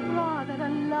but rather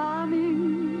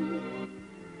alarming,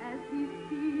 as he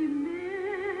seemed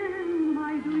in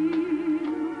my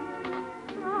dreams.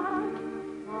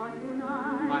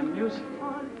 My music,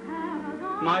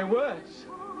 my words,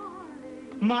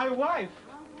 my wife.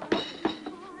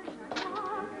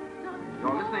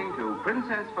 You're listening to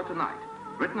Princess for Tonight,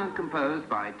 written and composed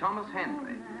by Thomas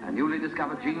Henley, a newly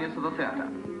discovered genius of the theatre.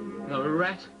 The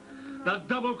rat, the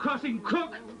double-crossing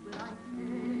crook.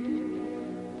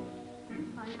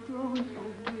 I've grown so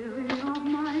weary of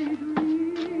my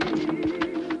dreams.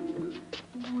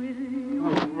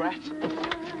 Oh, rat.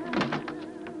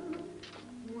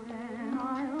 When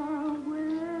I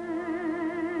awake,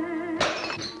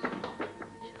 just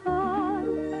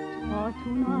for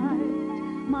tonight,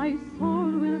 my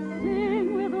soul will sing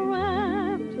with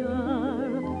rapture.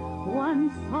 One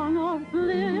song of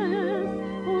bliss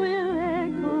will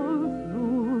echo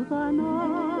through the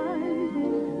night.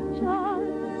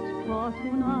 Just for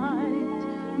tonight,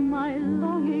 my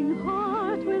longing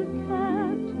heart will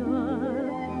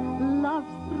capture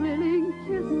love's thrilling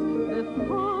kiss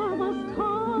before the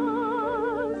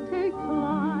stars take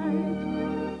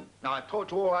flight. Now, I've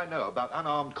taught you all I know about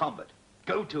unarmed combat.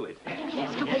 Go to it.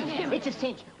 Yes, it's a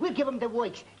cinch. We'll give him the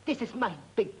works. This is my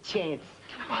big chance.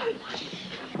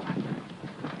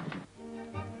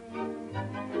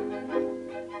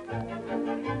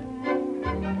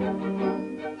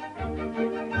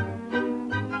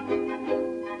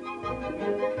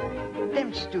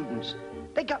 Them students,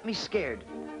 they got me scared.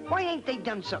 Why ain't they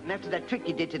done something after that trick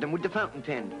you did to them with the fountain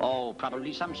pen? Oh,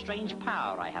 probably some strange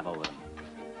power I have over them.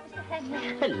 Mr.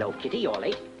 Henley. Hello, Kitty. You're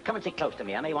late. Come and sit close to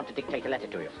me. I may want to dictate a letter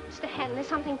to you. Mr. Henley,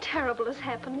 something terrible has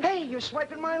happened. Hey, you're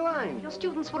swiping my line. Your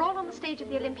students were all on the stage of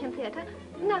the Olympian Theatre.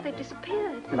 Now they've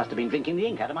disappeared. You must have been drinking the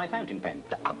ink out of my fountain pen.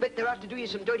 I bet they're out to do you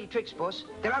some dirty tricks, boss.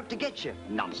 They're out to get you.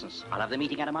 Nonsense. I'll have the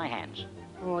meeting out of my hands.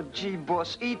 Oh, gee,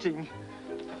 boss, eating.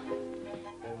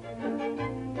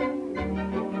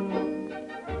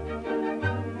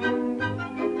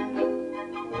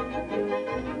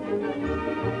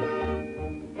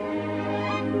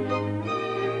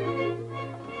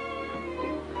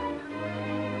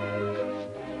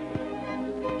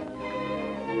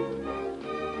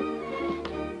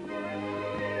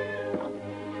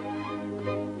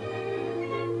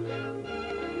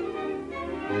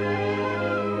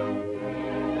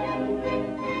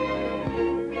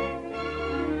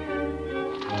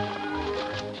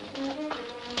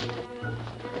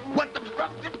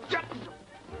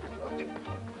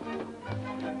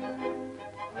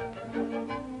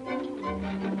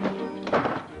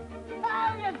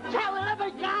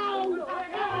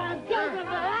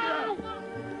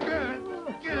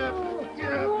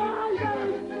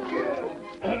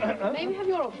 May we have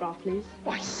your autograph, please?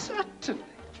 Why, certainly.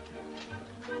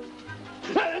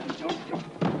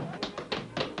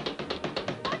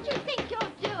 What do you think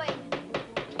you're doing?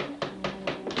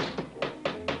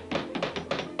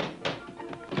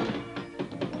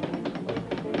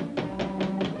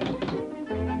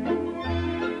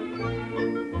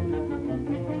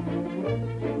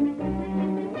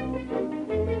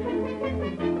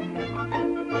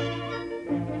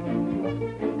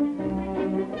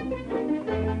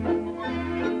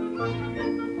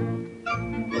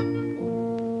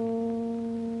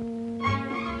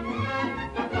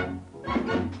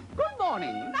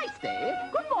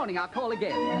 I'll call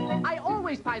again. I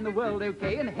always find the world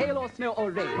okay in hail or snow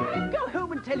or rain. Go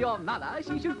home and tell your mother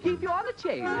she should keep you on a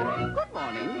chain. Good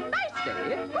morning, nice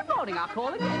day. Good morning, I'll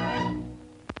call again.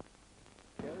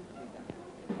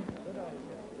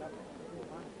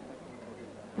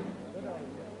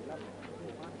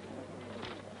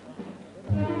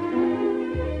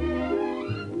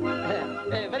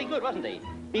 Very good, wasn't he?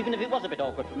 Even if it was a bit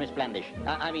awkward for Miss Blandish.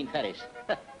 I mean Ferris.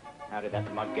 How did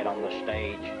that mug get on the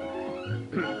stage?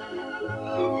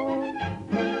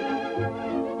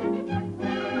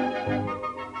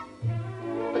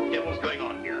 What the devil's going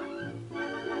on here?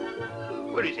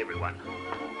 Where is everyone?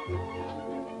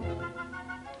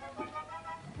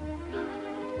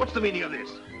 What's the meaning of this?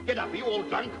 Get up, are you all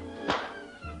drunk?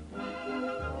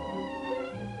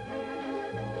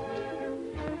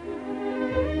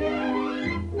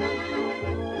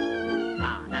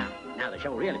 Now the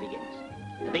show really begins.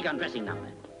 The big undressing number.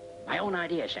 My own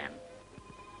idea, Sam.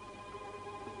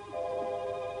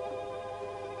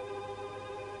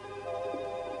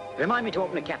 Remind me to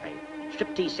open a cafe.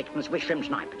 Striptease sixpence with shrimp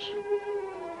snipers.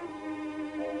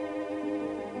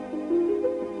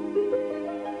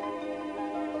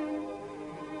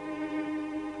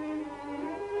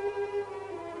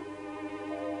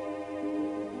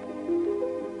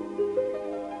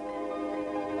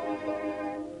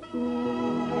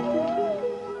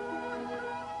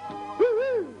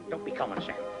 Don't be common,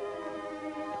 Sam.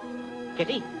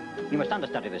 Kitty, you must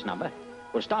understudy this number.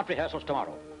 We'll start rehearsals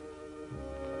tomorrow.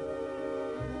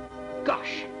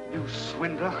 Gosh! You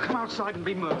swindler. Come outside and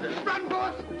be murdered. Run,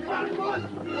 boss! Run, boss!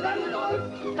 Run,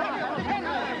 boss!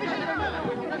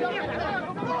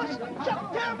 Boss!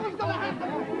 Something terrible's gonna happen!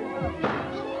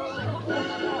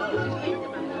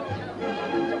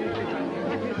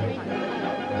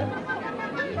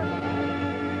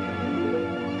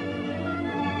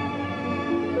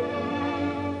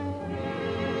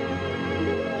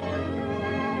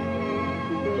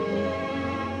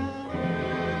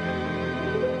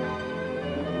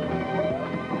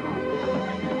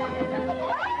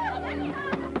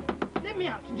 Let me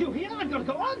out. Did you hear? I've got to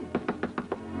go on.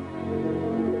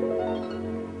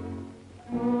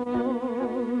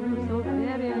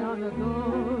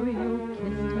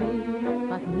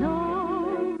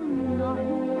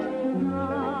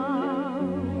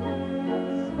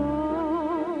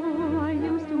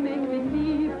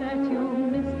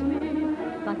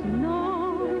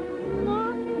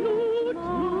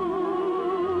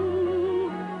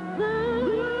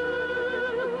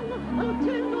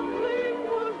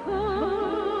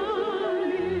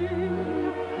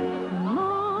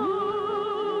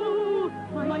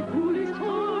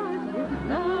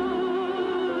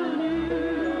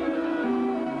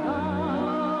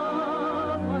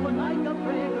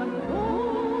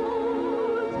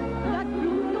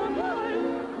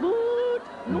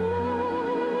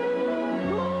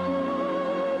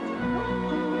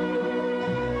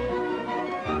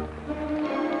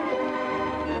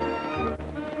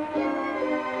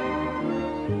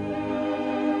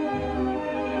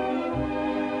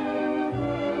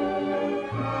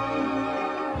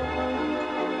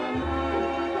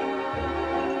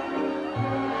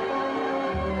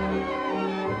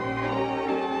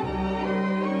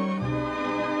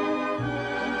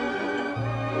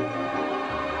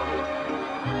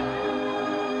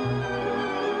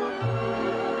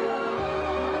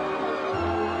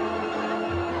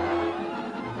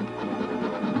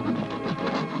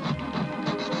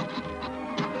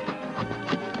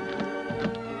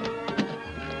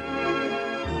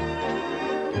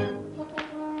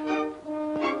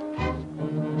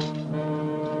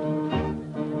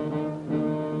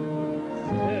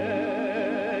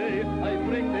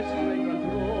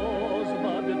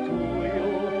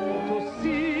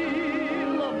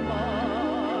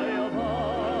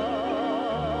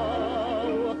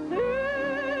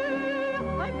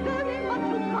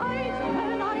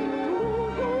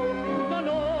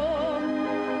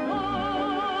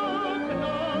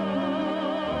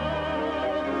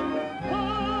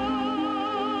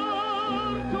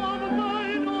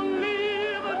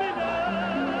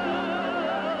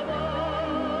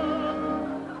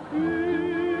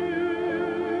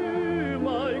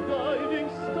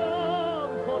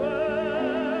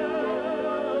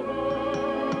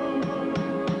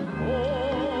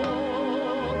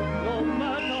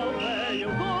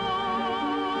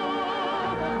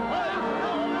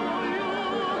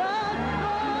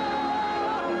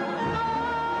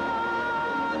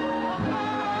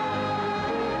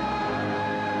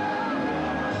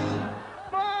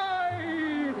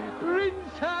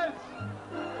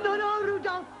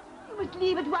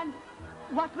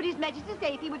 What would His Majesty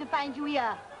say if he were to find you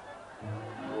here?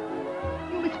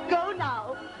 You must go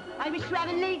now. I wish you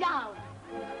hadn't lay down.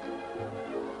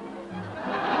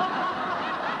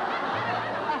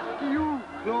 After you,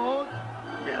 Claude.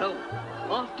 No,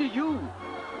 after you,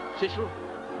 Cecil.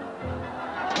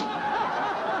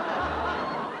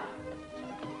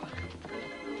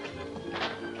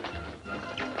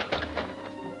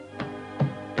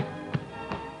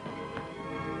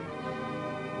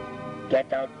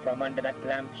 Get out from under that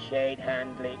lampshade,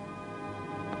 Handley.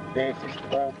 This is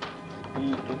Pope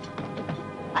speaking.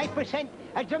 I present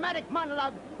a dramatic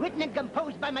monologue written and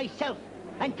composed by myself,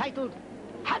 entitled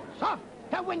Hats Off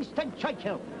to Winston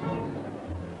Churchill.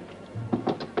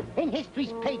 In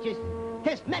history's pages,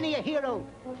 there's many a hero,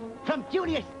 from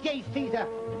Julius J. Caesar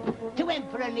to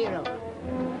Emperor Nero.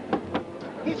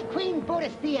 There's Queen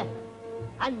Boadicea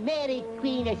and Mary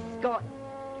Queen of Scots.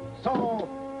 So,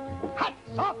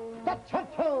 hats off to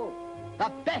Churchill,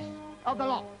 the best of the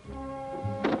lot.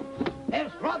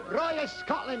 There's Rob Roy of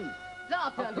Scotland. It's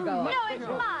our turn to go. No, it's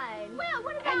mine. Well,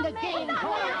 what about And the me? Dane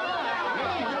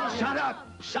Shut up!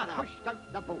 Shut up! pushed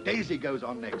out the boat. Daisy goes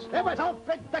on next. There was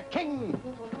Alfred the King,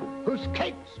 whose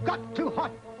cakes got too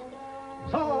hot.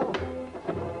 So,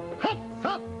 hats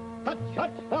off to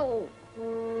Churchill,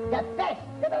 the best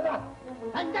of the lot.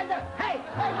 And then the hey!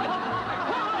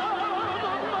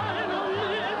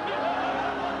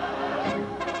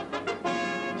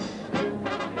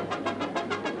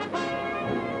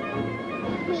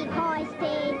 We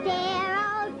hoisted dear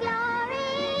old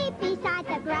glory beside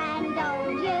the grand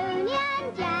old Union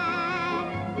Jack.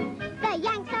 The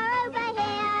Yanks are over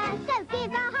here, so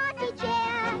give a hearty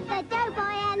cheer. The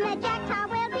Doughboy and the Jacktar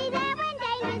will be there when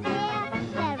danger's near.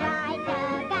 They'll write a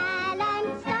gallant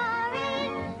story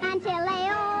until they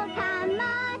all come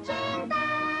marching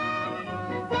back.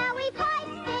 Now we've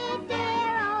hoisted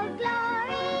dear old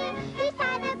glory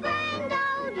beside the grand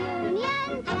old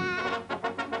Union Jack.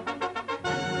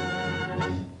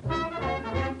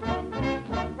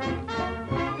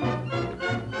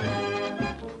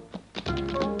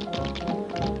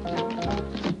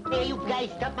 Hey, you guys,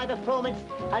 stop my performance.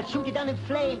 I'll shoot you down in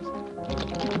flames.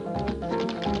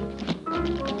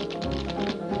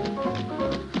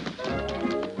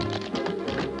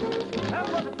 How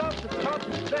what about the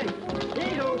Sergeant State?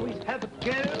 He'd always have a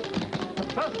girl. The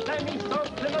first time he saw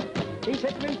Plymouth, he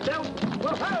said to himself,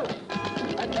 "Whoa-ho!"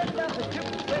 And then down the ship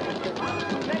said,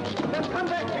 "Next, then come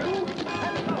back, you!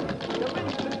 Hats off to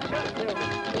Winston Churchill,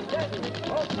 the daddy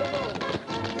of the world."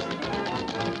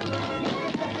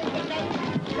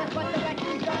 That's what the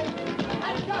Russians do.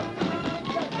 I've got to Winston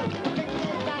Churchill.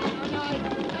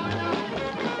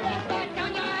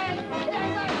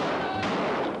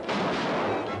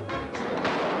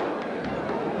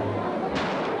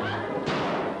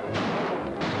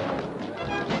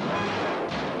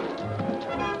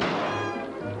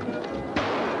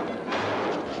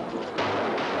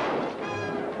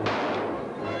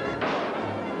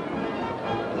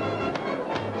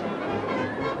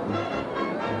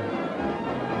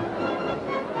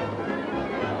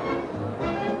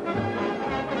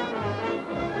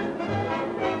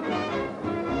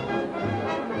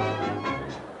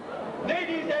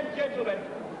 Ladies and gentlemen,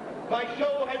 my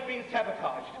show has been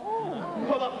sabotaged.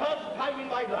 For the first time in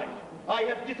my life, I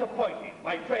have disappointed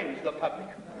my friends, the public.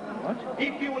 What?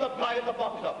 If you will apply at the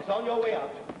box office on your way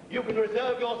out, you can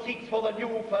reserve your seats for the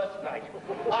new first night.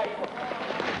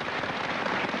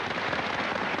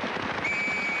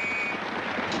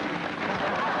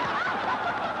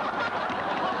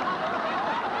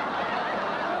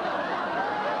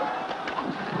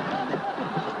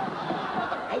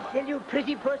 I tell you,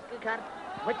 pretty postal card.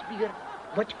 Much bigger,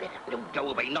 much better. Don't go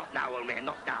away, not now, old man,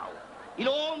 not now. In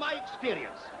all my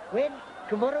experience. When?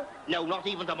 Tomorrow? No, not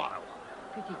even tomorrow.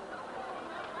 Pretty.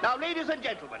 Now, ladies and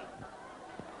gentlemen.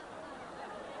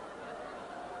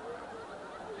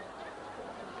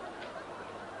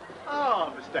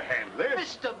 Ah, Mr. Handley.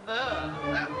 Mr. Burr.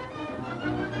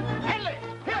 Henley!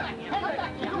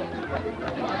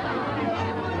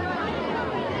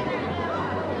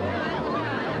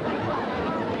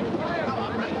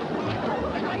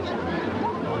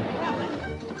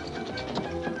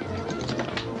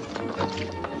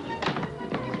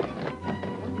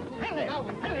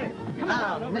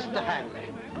 Mr. Handley.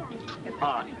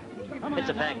 All right. It's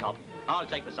a fair cop. I'll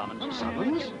take the summons.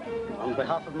 Summons? On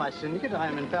behalf of my syndicate, I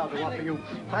am empowered to offer you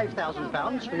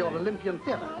 £5,000 for your Olympian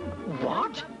theatre.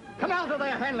 What? Come out of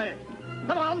there, Hanley!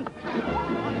 Come on!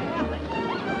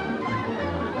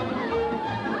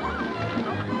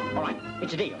 All right.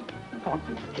 It's a deal. Come on.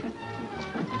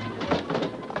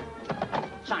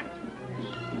 Sign it.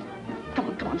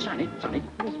 Come on, sign it. It's on it.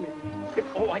 Yes, ma'am.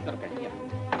 Oh, I've got a pen here.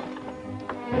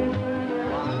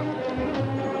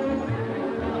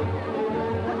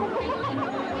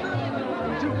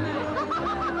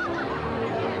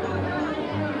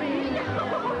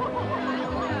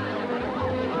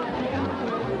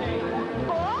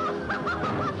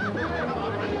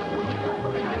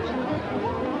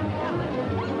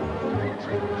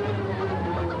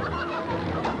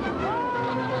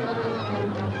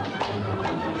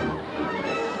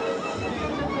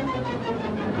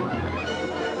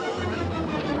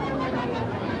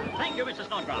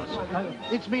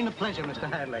 It's been a pleasure, Mr.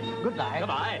 Hadley. Goodbye.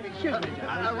 Goodbye. Excuse me,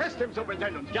 gentlemen. Arrest him,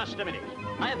 Superintendent. Just a minute.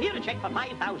 I have here a cheque for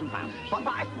 £5,000. For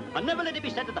five? And never let it be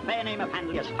said that the fair name of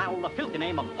Handley has fouled the filthy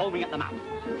name of foaming at the mouth.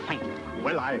 Thank you.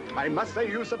 Well, I must say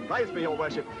you surprised me, Your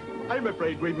Worship. I'm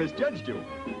afraid we misjudged you.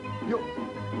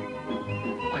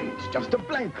 Why, it's just a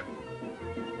blank.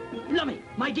 Lummy,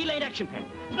 my delayed action pen.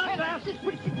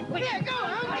 Here, go!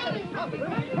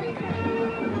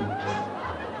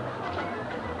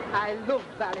 I love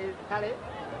ballets, Harry.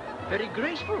 Very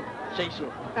graceful. Say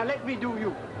so. Now let me do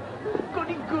you.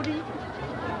 Goody, goody.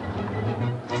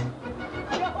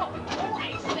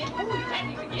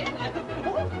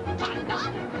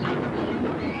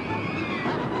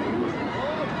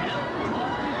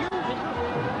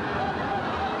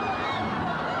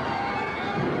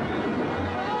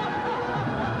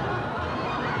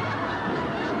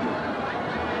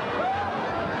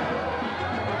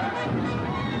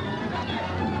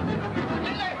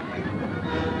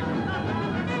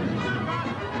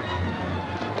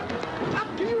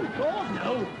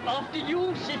 After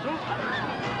you, Cecil.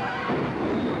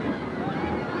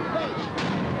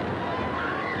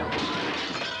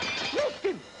 Missed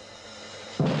him.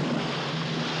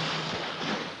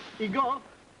 He gone.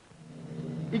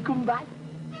 He come back.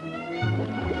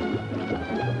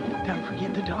 Don't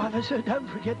forget the diver, sir. Don't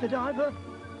forget the diver.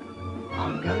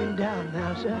 I'm going down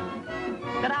now, sir.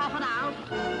 Get half an hour.